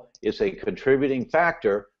know it's a contributing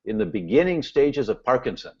factor in the beginning stages of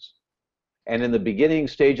Parkinson's. And in the beginning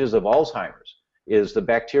stages of Alzheimer's is the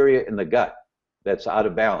bacteria in the gut that's out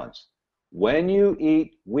of balance. When you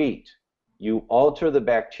eat wheat, you alter the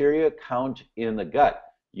bacteria count in the gut.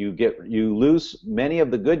 You lose many of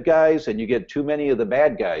the good guys and you get too many of the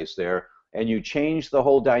bad guys there, and you change the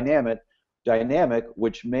whole dynamic,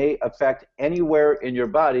 which may affect anywhere in your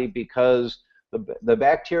body, because the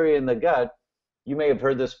bacteria in the gut, you may have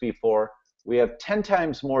heard this before, we have 10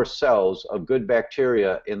 times more cells of good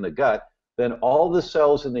bacteria in the gut than all the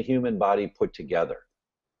cells in the human body put together.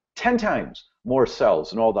 10 times more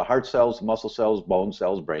cells, and all the heart cells, muscle cells, bone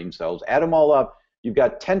cells, brain cells, add them all up, you've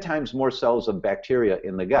got 10 times more cells of bacteria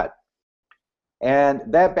in the gut. And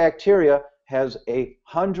that bacteria has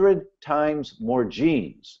 100 times more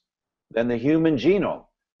genes than the human genome.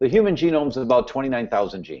 The human genome is about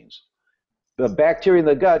 29,000 genes. The bacteria in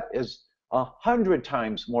the gut is 100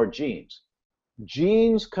 times more genes.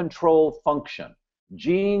 Genes control function.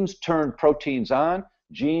 Genes turn proteins on,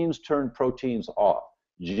 genes turn proteins off.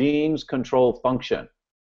 Genes control function.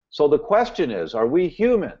 So the question is, are we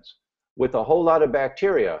humans with a whole lot of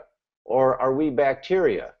bacteria, or are we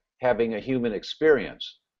bacteria having a human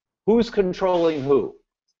experience? Who's controlling who?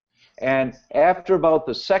 And after about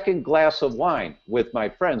the second glass of wine with my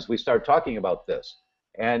friends, we start talking about this.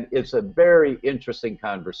 And it's a very interesting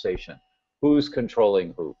conversation. Who's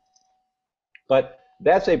controlling who? But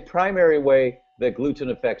that's a primary way that gluten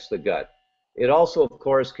affects the gut. It also, of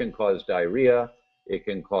course, can cause diarrhea. It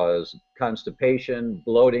can cause constipation,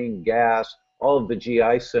 bloating, gas, all of the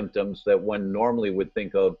GI symptoms that one normally would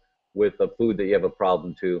think of with a food that you have a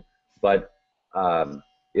problem to. But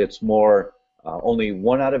it's more, only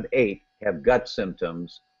 1 out of 8 have gut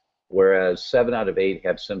symptoms, whereas 7 out of 8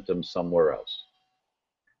 have symptoms somewhere else.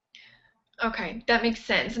 Okay, that makes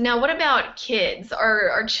sense. Now, what about kids?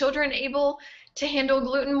 Are children able to handle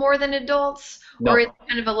gluten more than adults, No. or is it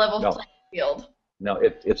kind of a level No. playing field? No,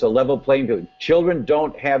 it's a level playing field. Children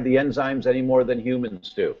don't have the enzymes any more than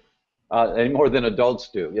humans do, any more than adults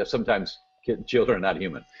do. Yeah, sometimes children are not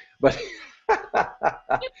human, but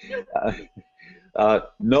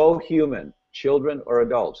no human, children or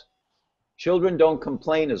adults. Children don't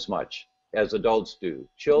complain as much as adults do.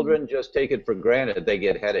 Children just take it for granted they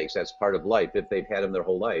get headaches. That's part of life if they've had them their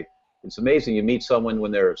whole life. It's amazing. You meet someone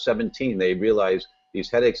when they're 17, they realize these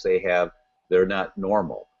headaches they have, they're not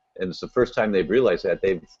normal. And it's the first time they've realized that.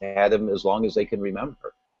 They've had them as long as they can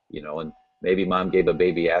remember, you know, and maybe mom gave a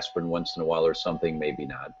baby aspirin once in a while or something, maybe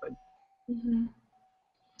not. But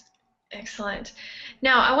Excellent.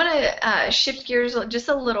 Now, I want to shift gears just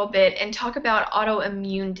a little bit and talk about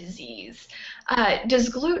autoimmune disease. Does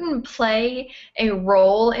gluten play a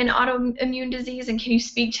role in autoimmune disease, and can you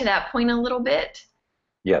speak to that point a little bit?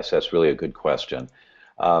 Yes, that's really a good question.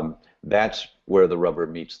 That's where the rubber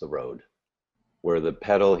meets the road, where the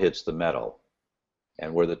pedal hits the metal,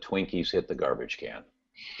 and where the Twinkies hit the garbage can.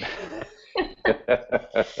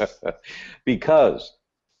 Because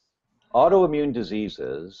autoimmune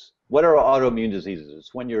diseases, what are autoimmune diseases?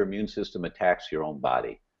 It's when your immune system attacks your own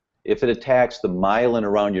body. If it attacks the myelin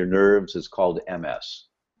around your nerves, it's called MS.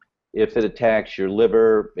 If it attacks your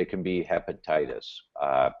liver, it can be hepatitis.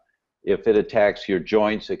 If it attacks your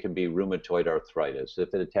joints, it can be rheumatoid arthritis.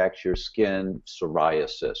 If it attacks your skin,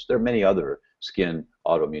 psoriasis. There are many other skin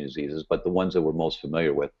autoimmune diseases, but the ones that we're most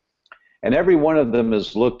familiar with. And every one of them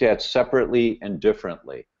is looked at separately and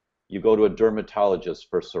differently. You go to a dermatologist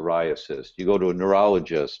for psoriasis. You go to a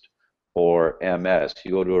neurologist for MS.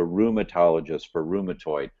 You go to a rheumatologist for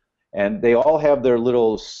rheumatoid. And they all have their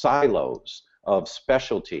little silos of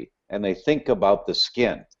specialty, and they think about the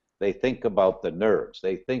skin. They think about the nerves.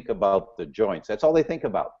 They think about the joints. That's all they think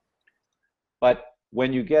about. But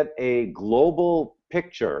when you get a global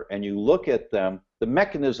picture and you look at them, the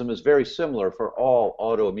mechanism is very similar for all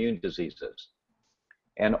autoimmune diseases.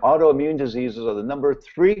 And autoimmune diseases are the number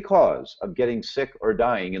 3 cause of getting sick or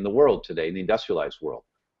dying in the world today, in the industrialized world.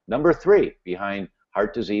 Number 3 behind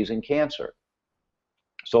heart disease and cancer.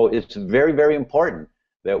 So it's very, very important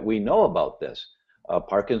that we know about this.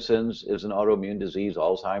 Parkinson's is an autoimmune disease.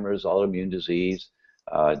 Alzheimer's, autoimmune disease.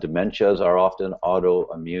 Dementias are often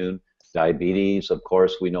autoimmune. Diabetes, of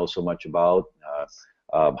course, we know so much about.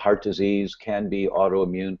 Heart disease can be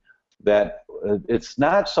autoimmune. That it's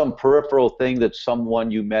not some peripheral thing that someone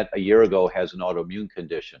you met a year ago has an autoimmune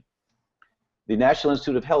condition. The National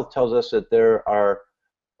Institute of Health tells us that there are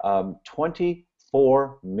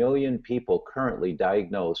 24 million people currently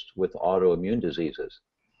diagnosed with autoimmune diseases.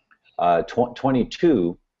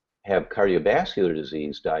 22 have cardiovascular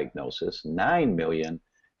disease diagnosis, 9 million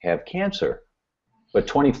have cancer, but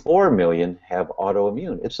 24 million have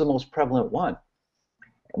autoimmune. It's the most prevalent one.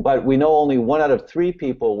 But we know only 1 out of 3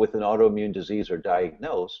 people with an autoimmune disease are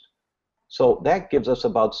diagnosed. So that gives us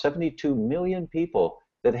about 72 million people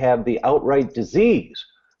that have the outright disease,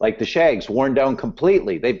 like the shags worn down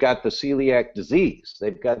completely. They've got the celiac disease.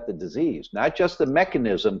 They've got the disease, not just the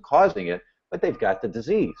mechanism causing it, but they've got the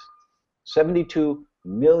disease. 72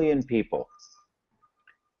 million people.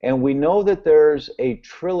 And we know that there's a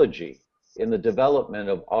trilogy in the development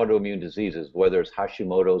of autoimmune diseases, whether it's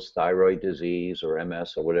Hashimoto's thyroid disease or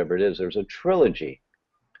MS or whatever it is. There's a trilogy.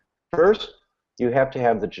 First, you have to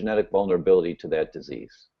have the genetic vulnerability to that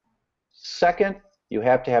disease. Second, you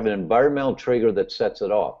have to have an environmental trigger that sets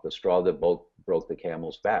it off, the straw that broke the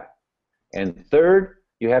camel's back. And third,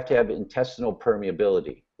 you have to have intestinal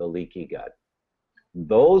permeability, the leaky gut.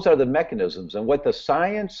 Those are the mechanisms. And what the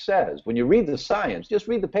science says, when you read the science, just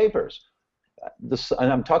read the papers.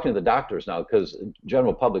 And I'm talking to the doctors now because the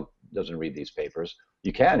general public doesn't read these papers.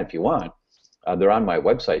 You can if you want. They're on my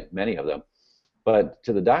website, many of them. But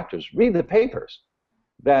to the doctors, read the papers.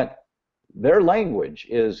 That their language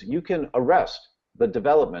is you can arrest the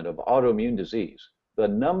development of autoimmune disease. The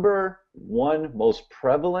number 1 most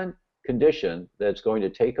prevalent condition that's going to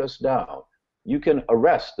take us down, you can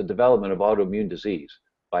arrest the development of autoimmune disease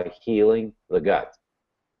by healing the gut.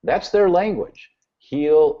 That's their language.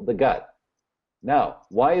 Heal the gut. Now,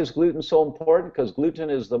 why is gluten so important? Because gluten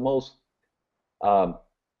is the most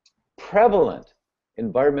prevalent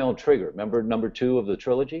environmental trigger. Remember, number 2 of the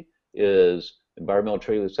trilogy is environmental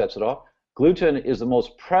trigger that sets it off. Gluten is the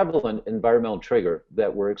most prevalent environmental trigger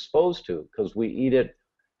that we're exposed to because we eat it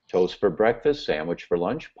toast for breakfast, sandwich for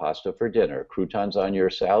lunch, pasta for dinner, croutons on your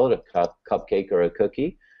salad, a cupcake or a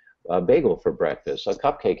cookie, a bagel for breakfast, a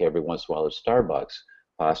cupcake every once in a while at Starbucks,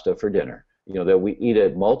 pasta for dinner. You know, that we eat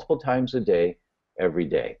it multiple times a day, every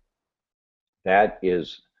day. That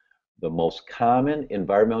is the most common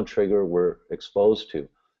environmental trigger we're exposed to.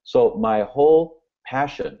 So my whole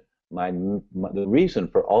passion, the reason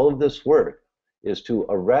for all of this work is to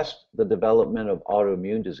arrest the development of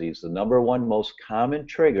autoimmune disease, the number 1 most common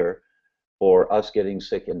trigger for us getting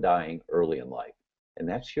sick and dying early in life. And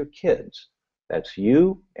that's your kids. That's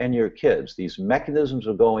you and your kids. These mechanisms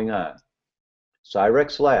are going on.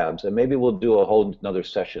 Cyrex Labs, and maybe we'll do a whole another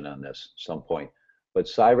session on this at some point, but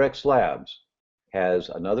Cyrex Labs has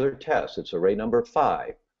another test. It's array number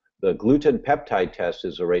 5. The gluten peptide test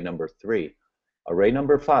is array number 3. Array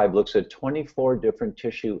number 5 looks at 24 different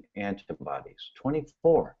tissue antibodies.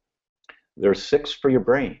 24. There's 6 for your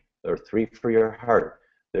brain. There are 3 for your heart.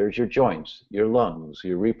 There's your joints, your lungs,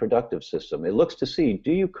 your reproductive system. It looks to see,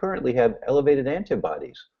 do you currently have elevated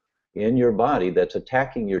antibodies in your body that's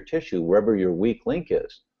attacking your tissue wherever your weak link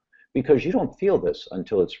is? Because you don't feel this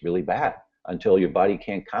until it's really bad, until your body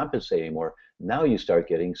can't compensate anymore. Now you start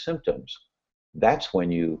getting symptoms. That's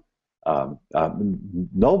when you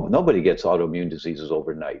nobody gets autoimmune diseases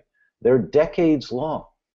overnight. They're decades long.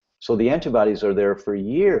 So the antibodies are there for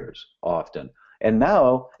years often. And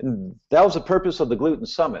now, that was the purpose of the Gluten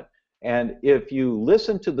Summit. And if you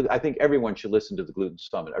listen to I think everyone should listen to the Gluten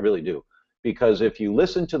Summit. I really do. Because if you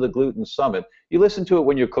listen to the Gluten Summit, you listen to it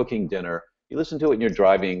when you're cooking dinner, you listen to it when you're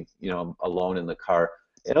driving, alone in the car.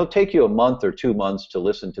 It'll take you a month or 2 months to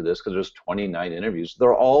listen to this because there's 29 interviews.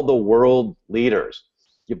 They're all the world leaders.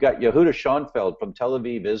 You've got Yehuda Schoenfeld from Tel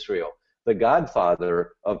Aviv, Israel, the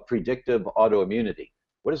godfather of predictive autoimmunity.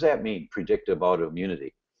 What does that mean, predictive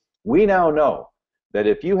autoimmunity? We now know that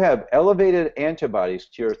if you have elevated antibodies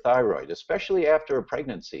to your thyroid, especially after a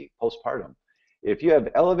pregnancy, postpartum, if you have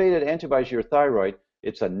elevated antibodies to your thyroid,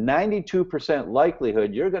 it's a 92%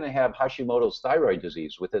 likelihood you're going to have Hashimoto's thyroid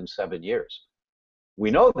disease within 7 years.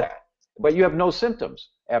 We know that, but you have no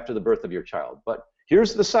symptoms after the birth of your child. But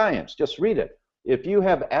here's the science. Just read it. If you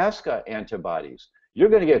have ASCA antibodies, you're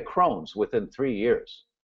going to get Crohn's within 3 years.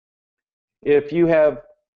 If you have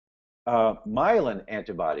myelin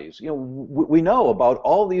antibodies, we know about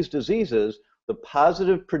all these diseases, the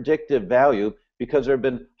positive predictive value, because there have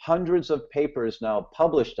been hundreds of papers now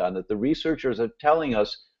published on it. The researchers are telling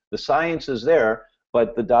us the science is there,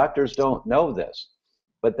 but the doctors don't know this.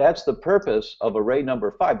 But that's the purpose of array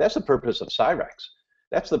number 5. That's the purpose of Cyrex.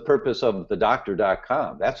 That's the purpose of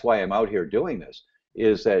thedoctor.com. That's why I'm out here doing this,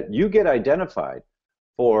 is that you get identified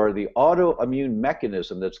for the autoimmune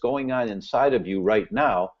mechanism that's going on inside of you right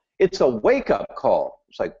now. It's a wake-up call.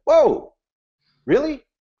 It's like, whoa, really?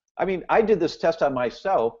 I mean, I did this test on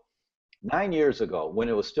myself 9 years ago when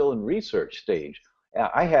it was still in research stage.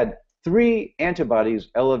 I had 3 antibodies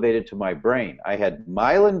elevated to my brain. I had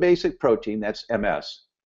myelin basic protein, that's MS.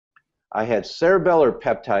 I had cerebellar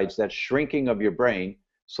peptides, that's shrinking of your brain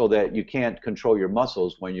so that you can't control your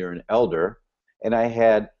muscles when you're an elder. And I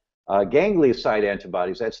had ganglioside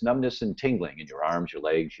antibodies, that's numbness and tingling in your arms, your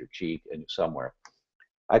legs, your cheek, and somewhere.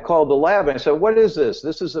 I called the lab and I said, what is this?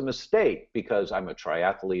 This is a mistake because I'm a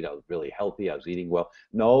triathlete. I was really healthy. I was eating well.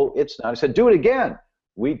 No, it's not. I said, do it again.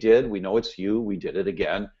 We did. We know it's you. We did it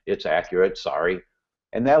again. It's accurate. Sorry.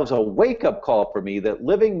 And that was a wake-up call for me that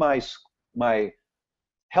living my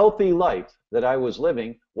healthy life that I was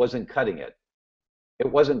living wasn't cutting it. It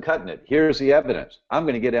wasn't cutting it. Here's the evidence. I'm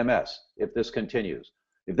going to get MS if this continues.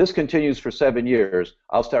 If this continues for 7 years,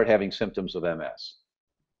 I'll start having symptoms of MS.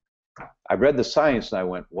 I read the science and I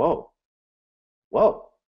went, whoa, whoa.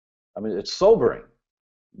 I mean, it's sobering.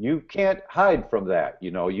 You can't hide from that.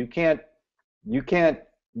 You know, you can ignore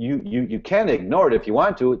it if you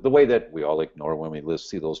want to, the way that we all ignore when we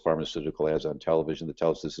see those pharmaceutical ads on television that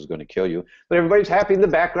tell us this is going to kill you. But everybody's happy in the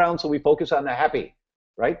background, so we focus on the happy,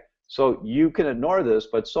 right? So you can ignore this,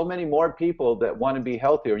 but so many more people that want to be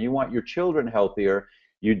healthier, you want your children healthier,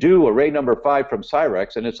 you do array number 5 from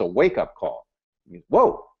Cyrex, and it's a wake-up call.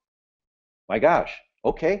 Whoa, my gosh,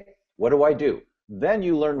 okay, what do I do? Then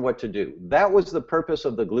you learn what to do. That was the purpose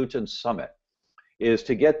of the Gluten Summit, is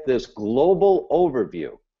to get this global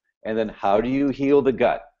overview. And then how do you heal the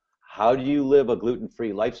gut? How do you live a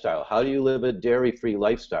gluten-free lifestyle? How do you live a dairy-free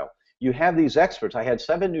lifestyle? You have these experts. I had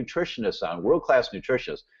 7 nutritionists on, world-class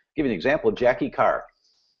nutritionists. I'll give you an example, Jackie Carr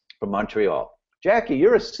from Montreal. Jackie,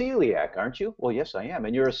 you're a celiac, aren't you? Well, yes, I am.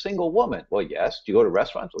 And you're a single woman. Well, yes. Do you go to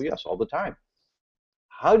restaurants? Well, yes, all the time.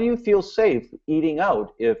 How do you feel safe eating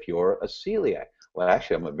out if you're a celiac? Well,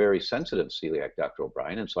 actually, I'm a very sensitive celiac, Dr.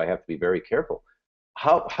 O'Brien, and so I have to be very careful.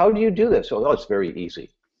 How do you do this? Oh, it's very easy.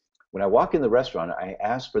 When I walk in the restaurant, I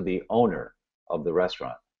ask for the owner of the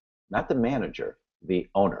restaurant, not the manager, the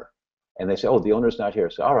owner. And they say, oh, the owner's not here.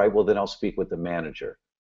 So, all right, well, then I'll speak with the manager.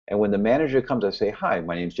 And when the manager comes, I say, hi,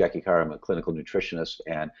 my name's Jackie Carr. I'm a clinical nutritionist,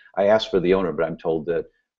 and I asked for the owner, but I'm told that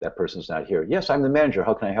that person's not here. Yes, I'm the manager.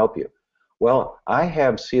 How can I help you? Well, I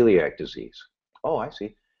have celiac disease. Oh, I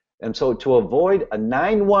see. And so to avoid a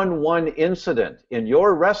 911 incident in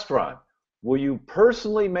your restaurant, will you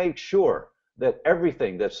personally make sure that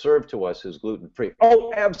everything that's served to us is gluten-free?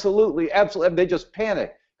 Oh, absolutely, absolutely. They just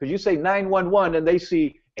panic because you say 911 and they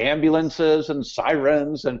see ambulances and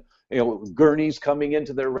sirens and gurneys coming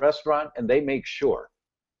into their restaurant, and they make sure.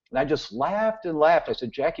 And I just laughed and laughed. I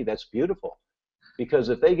said, Jackie, that's beautiful, because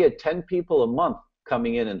if they get 10 people a month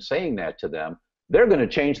coming in and saying that to them, they're going to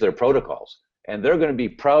change their protocols, and they're going to be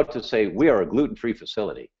proud to say, we are a gluten-free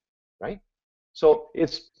facility, right? So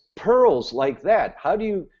it's pearls like that. How do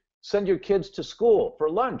you send your kids to school for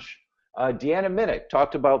lunch? Deanna Minnick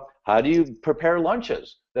talked about how do you prepare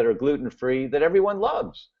lunches that are gluten-free that everyone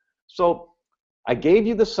loves. So I gave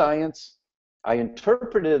you the science. I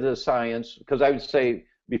interpreted the science, because I would say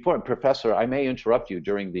before, Professor, I may interrupt you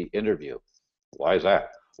during the interview. Why is that?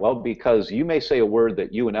 Well, because you may say a word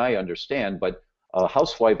that you and I understand, but a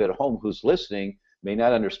housewife at home who's listening may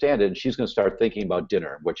not understand it, and she's going to start thinking about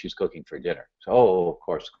dinner, what she's cooking for dinner. So, oh, of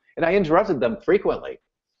course. And I interrupted them frequently,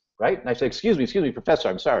 right? And I say, excuse me, Professor,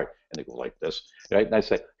 I'm sorry. And they go like this, right? And I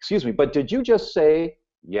say, excuse me, but did you just say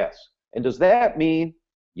yes? And does that mean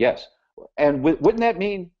yes? And wouldn't that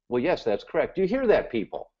mean, well, yes, that's correct. Do you hear that,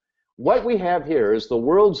 people? What we have here is the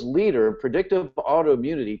world's leader in predictive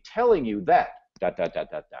autoimmunity telling you that, ...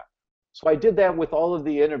 So I did that with all of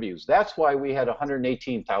the interviews. That's why we had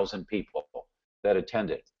 118,000 people that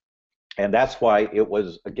attended. And that's why it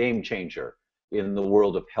was a game changer in the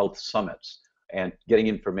world of health summits and getting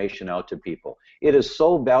information out to people. It is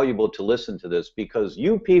so valuable to listen to this, because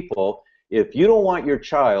you people, if you don't want your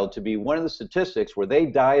child to be one of the statistics where they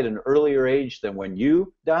die at an earlier age than when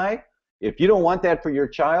you die, if you don't want that for your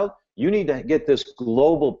child, you need to get this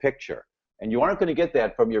global picture. And you aren't going to get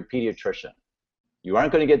that from your pediatrician. You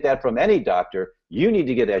aren't going to get that from any doctor. You need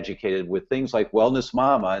to get educated with things like Wellness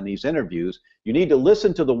Mama and these interviews. You need to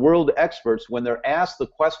listen to the world experts when they're asked the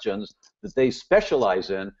questions that they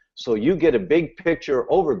specialize in, so you get a big picture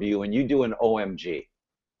overview and you do an OMG.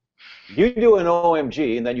 You do an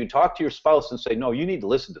OMG, and then you talk to your spouse and say, no, you need to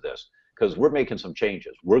listen to this, because we're making some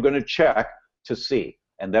changes. We're going to check to see,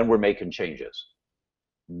 and then we're making changes.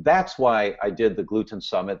 That's why I did the Gluten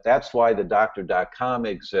Summit. That's why the doctor.com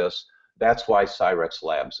exists. That's why Cyrex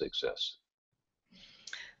Labs exists.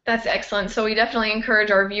 That's excellent. So we definitely encourage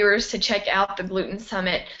our viewers to check out the Gluten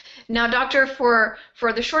Summit. Now, Doctor, for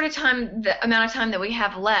the the amount of time that we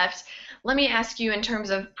have left, let me ask you in terms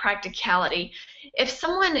of practicality. If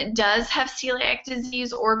someone does have celiac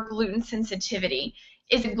disease or gluten sensitivity,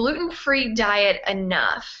 is a gluten-free diet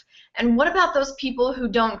enough? And what about those people who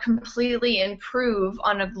don't completely improve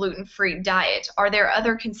on a gluten-free diet? Are there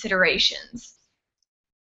other considerations?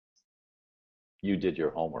 You did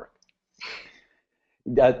your homework.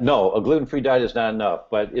 No, a gluten-free diet is not enough,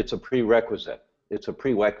 but it's a prerequisite. It's a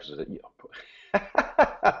prerequisite.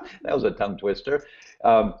 That was a tongue twister.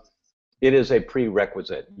 It is a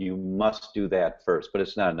prerequisite. You must do that first, but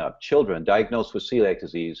it's not enough. Children diagnosed with celiac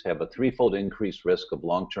disease have a threefold increased risk of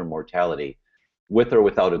long-term mortality with or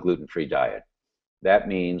without a gluten-free diet. That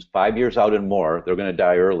means 5 years out and more, they're going to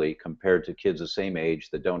die early compared to kids the same age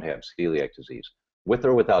that don't have celiac disease, with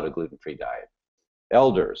or without a gluten-free diet.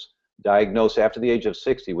 Elders diagnosed after the age of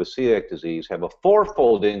 60 with celiac disease have a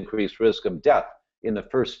fourfold increased risk of death in the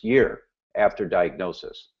first year after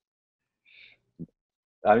diagnosis.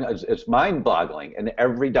 I mean, it's mind-boggling, and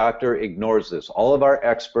every doctor ignores this. All of our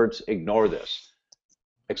experts ignore this,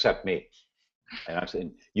 except me. And I'm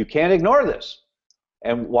saying, you can't ignore this.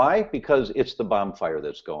 And why? Because it's the bomb fire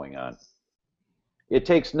that's going on. It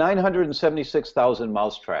takes 976,000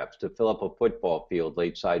 mousetraps to fill up a football field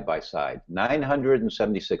laid side by side.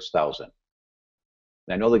 976,000. And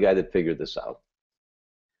I know the guy that figured this out.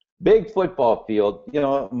 Big football field, you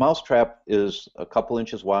know, a mousetrap is a couple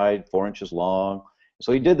inches wide, 4 inches long.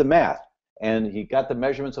 So he did the math, and he got the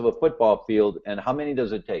measurements of a football field, and how many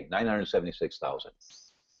does it take? 976,000.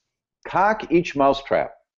 Cock each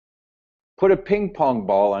mousetrap. Put a ping pong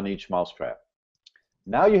ball on each mousetrap.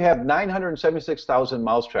 Now you have 976,000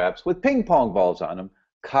 mousetraps with ping pong balls on them,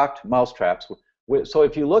 cocked mousetraps. So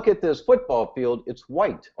if you look at this football field, it's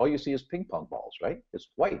white. All you see is ping pong balls, right? It's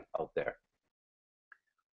white out there.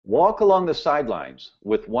 Walk along the sidelines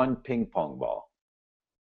with one ping pong ball.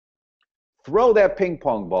 Throw that ping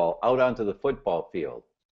pong ball out onto the football field.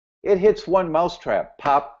 It hits one mousetrap,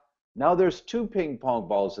 pop. Now there's two ping pong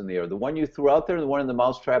balls in the air. The one you threw out there and the one in the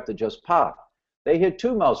mousetrap that just popped. They hit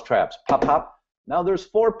two mousetraps, pop, pop. Now there's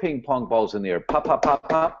four ping pong balls in the air, pop, pop, pop,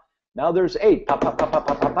 pop. Now there's 8, pop, pop, pop, pop,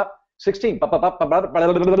 pop, pop, pop. 16, pop, pop, pop, pop, pop,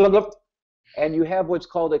 pop, pop. And you have what's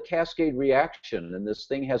called a cascade reaction, and this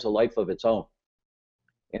thing has a life of its own.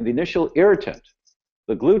 And the initial irritant,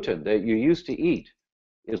 the gluten that you used to eat,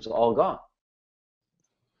 is all gone.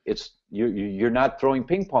 You're not throwing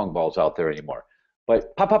ping pong balls out there anymore.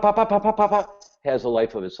 But pop, pop, pop, pop, pop, pop, pop, pop has a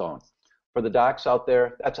life of its own. For the docs out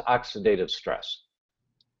there, that's oxidative stress.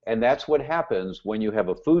 And that's what happens when you have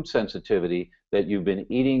a food sensitivity that you've been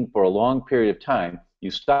eating for a long period of time. You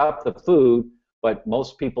stop the food, but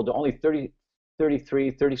most people, only 33,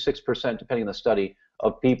 36%, depending on the study,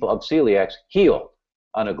 of people, of celiacs, heal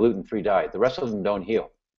on a gluten-free diet. The rest of them don't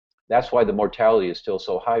heal. That's why the mortality is still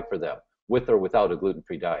so high for them, with or without a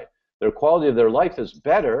gluten-free diet. Their quality of their life is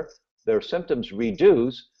better, their symptoms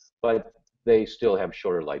reduce, but they still have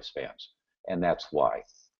shorter lifespans. And that's why.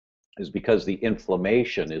 Is because the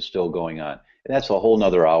inflammation is still going on. And that's a whole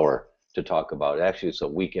nother hour to talk about. Actually, it's a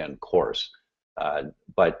weekend course.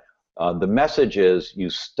 But the message is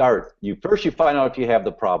first you find out if you have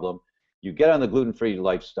the problem, you get on the gluten-free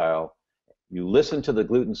lifestyle, you listen to the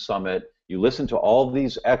Gluten Summit, you listen to all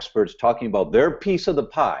these experts talking about their piece of the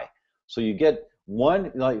pie. So you get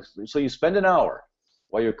so you spend an hour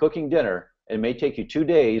while you're cooking dinner, and it may take you 2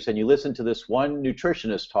 days, and you listen to this one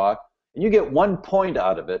nutritionist talk, and you get 1 point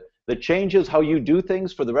out of it that changes how you do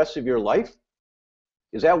things for the rest of your life.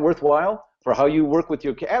 Is that worthwhile for how you work with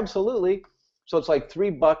your kids? Absolutely. So it's like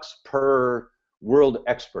 $3 per world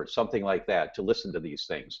expert, something like that, to listen to these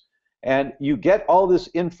things. And you get all this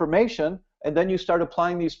information, and then you start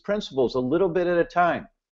applying these principles a little bit at a time,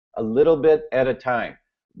 a little bit at a time.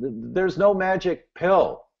 There's no magic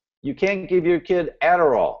pill. You can't give your kid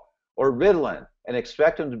Adderall or Ritalin and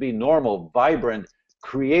expect them to be normal, vibrant,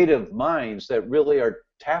 creative minds that really are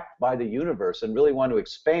tapped by the universe and really want to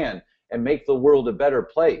expand and make the world a better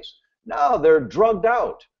place. No, they're drugged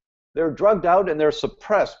out. They're drugged out and they're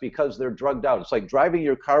suppressed because they're drugged out. It's like driving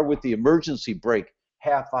your car with the emergency brake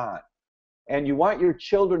half on. And you want your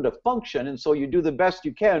children to function, and so you do the best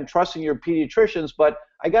you can, trusting your pediatricians, but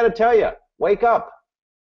I got to tell you, wake up.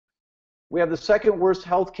 We have the second worst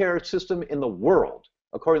healthcare system in the world,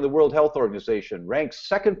 according to the World Health Organization, ranked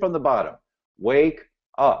second from the bottom. Wake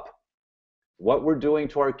up. What we're doing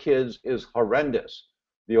to our kids is horrendous.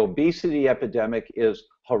 The obesity epidemic is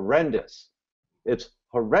horrendous. It's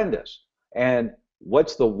horrendous. And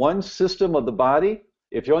what's the one system of the body?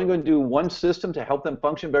 If you're only going to do one system to help them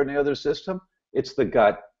function better than the other system, it's the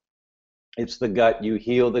gut. It's the gut. You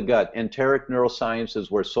heal the gut. Enteric neuroscience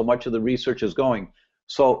is where so much of the research is going.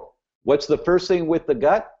 So what's the first thing with the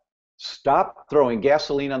gut? Stop throwing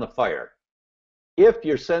gasoline on the fire. If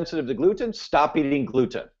you're sensitive to gluten, stop eating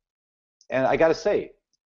gluten. And I got to say,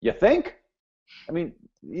 you think? I mean,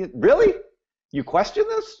 really? You question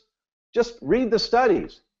this? Just read the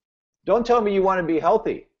studies. Don't tell me you want to be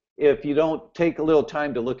healthy if you don't take a little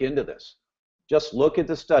time to look into this. Just look at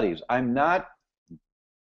the studies. I'm not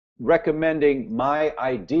recommending my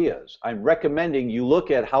ideas. I'm recommending you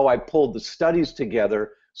look at how I pulled the studies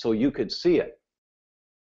together so you could see it.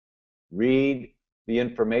 Read the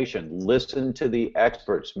information. Listen to the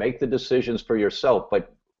experts. Make the decisions for yourself,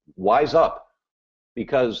 but wise up,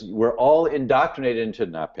 because we're all indoctrinated into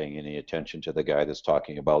not paying any attention to the guy that's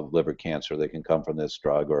talking about liver cancer that can come from this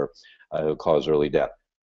drug or cause early death.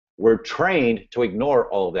 We're trained to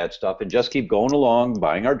ignore all of that stuff and just keep going along,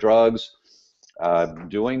 buying our drugs,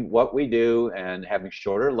 doing what we do, and having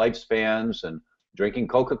shorter lifespans and drinking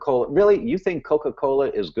Coca-Cola. Really? You think Coca-Cola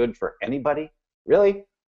is good for anybody? Really?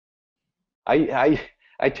 I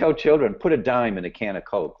tell children, put a dime in a can of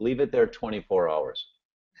Coke. Leave it there 24 hours.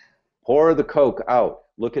 Pour the Coke out.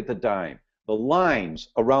 Look at the dime. The lines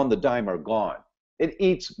around the dime are gone. It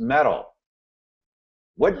eats metal.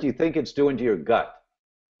 What do you think it's doing to your gut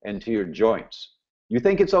and to your joints? You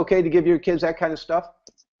think it's okay to give your kids that kind of stuff?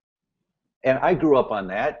 And I grew up on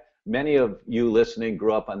that. Many of you listening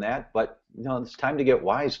grew up on that. But it's time to get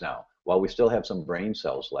wise now while we still have some brain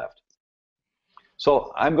cells left.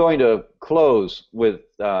 So I'm going to close with,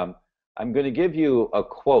 I'm going to give you a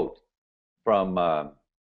quote from a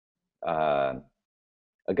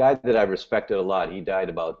guy that I respected a lot. He died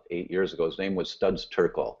about 8 years ago. His name was Studs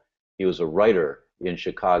Terkel. He was a writer in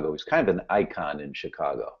Chicago. He's kind of an icon in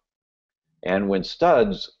Chicago. And when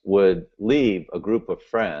Studs would leave a group of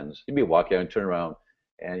friends, he'd be walking out and turn around,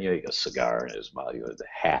 and he had a cigar in his mouth, a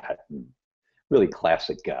hat, really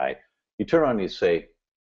classic guy. He'd turn around and he'd say,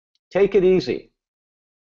 "Take it easy,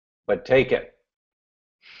 but take it.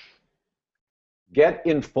 Get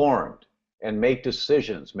informed and make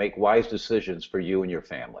decisions, make wise decisions for you and your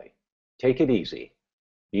family. Take it easy.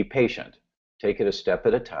 Be patient. Take it a step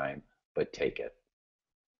at a time, but take it."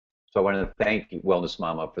 So I want to thank you, Wellness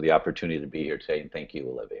Mama, for the opportunity to be here today, and thank you,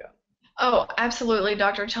 Olivia. Oh, absolutely,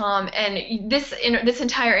 Dr. Tom. And this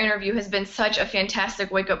entire interview has been such a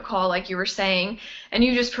fantastic wake-up call, like you were saying. And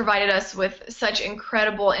you just provided us with such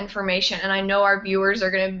incredible information. And I know our viewers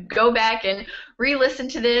are going to go back and re-listen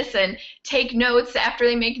to this and take notes after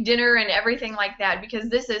they make dinner and everything like that, because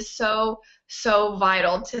this is so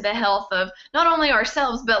vital to the health of not only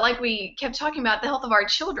ourselves, but like we kept talking about, the health of our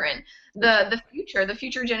children, the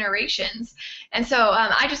future generations. And so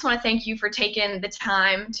I just want to thank you for taking the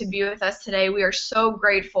time to be with us today. We are so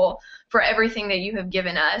grateful for everything that you have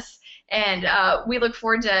given us, and we look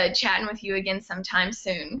forward to chatting with you again sometime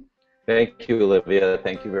soon. Thank you, Olivia.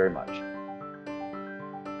 Thank you very much.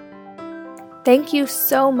 Thank you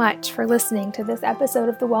so much for listening to this episode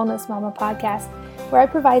of the Wellness Mama podcast, where I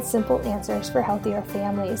provide simple answers for healthier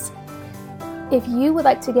families. If you would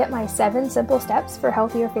like to get my 7 Simple Steps for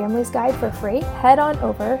Healthier Families guide for free, head on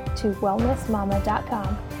over to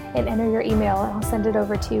wellnessmama.com and enter your email, and I'll send it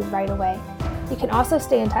over to you right away. You can also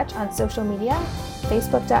stay in touch on social media,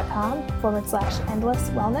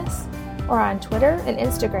 facebook.com/endlesswellness, or on Twitter and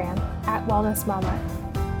Instagram @wellnessmama.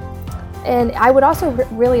 And I would also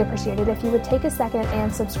really appreciate it if you would take a second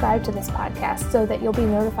and subscribe to this podcast so that you'll be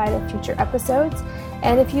notified of future episodes.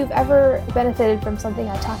 And if you've ever benefited from something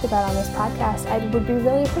I talked about on this podcast, I would be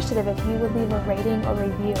really appreciative if you would leave a rating or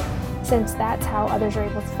review, since that's how others are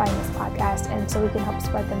able to find this podcast, and so we can help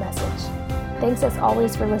spread the message. Thanks as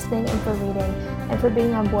always for listening and for reading, and for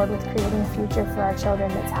being on board with creating a future for our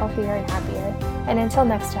children that's healthier and happier. And until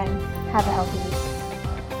next time, have a healthy week.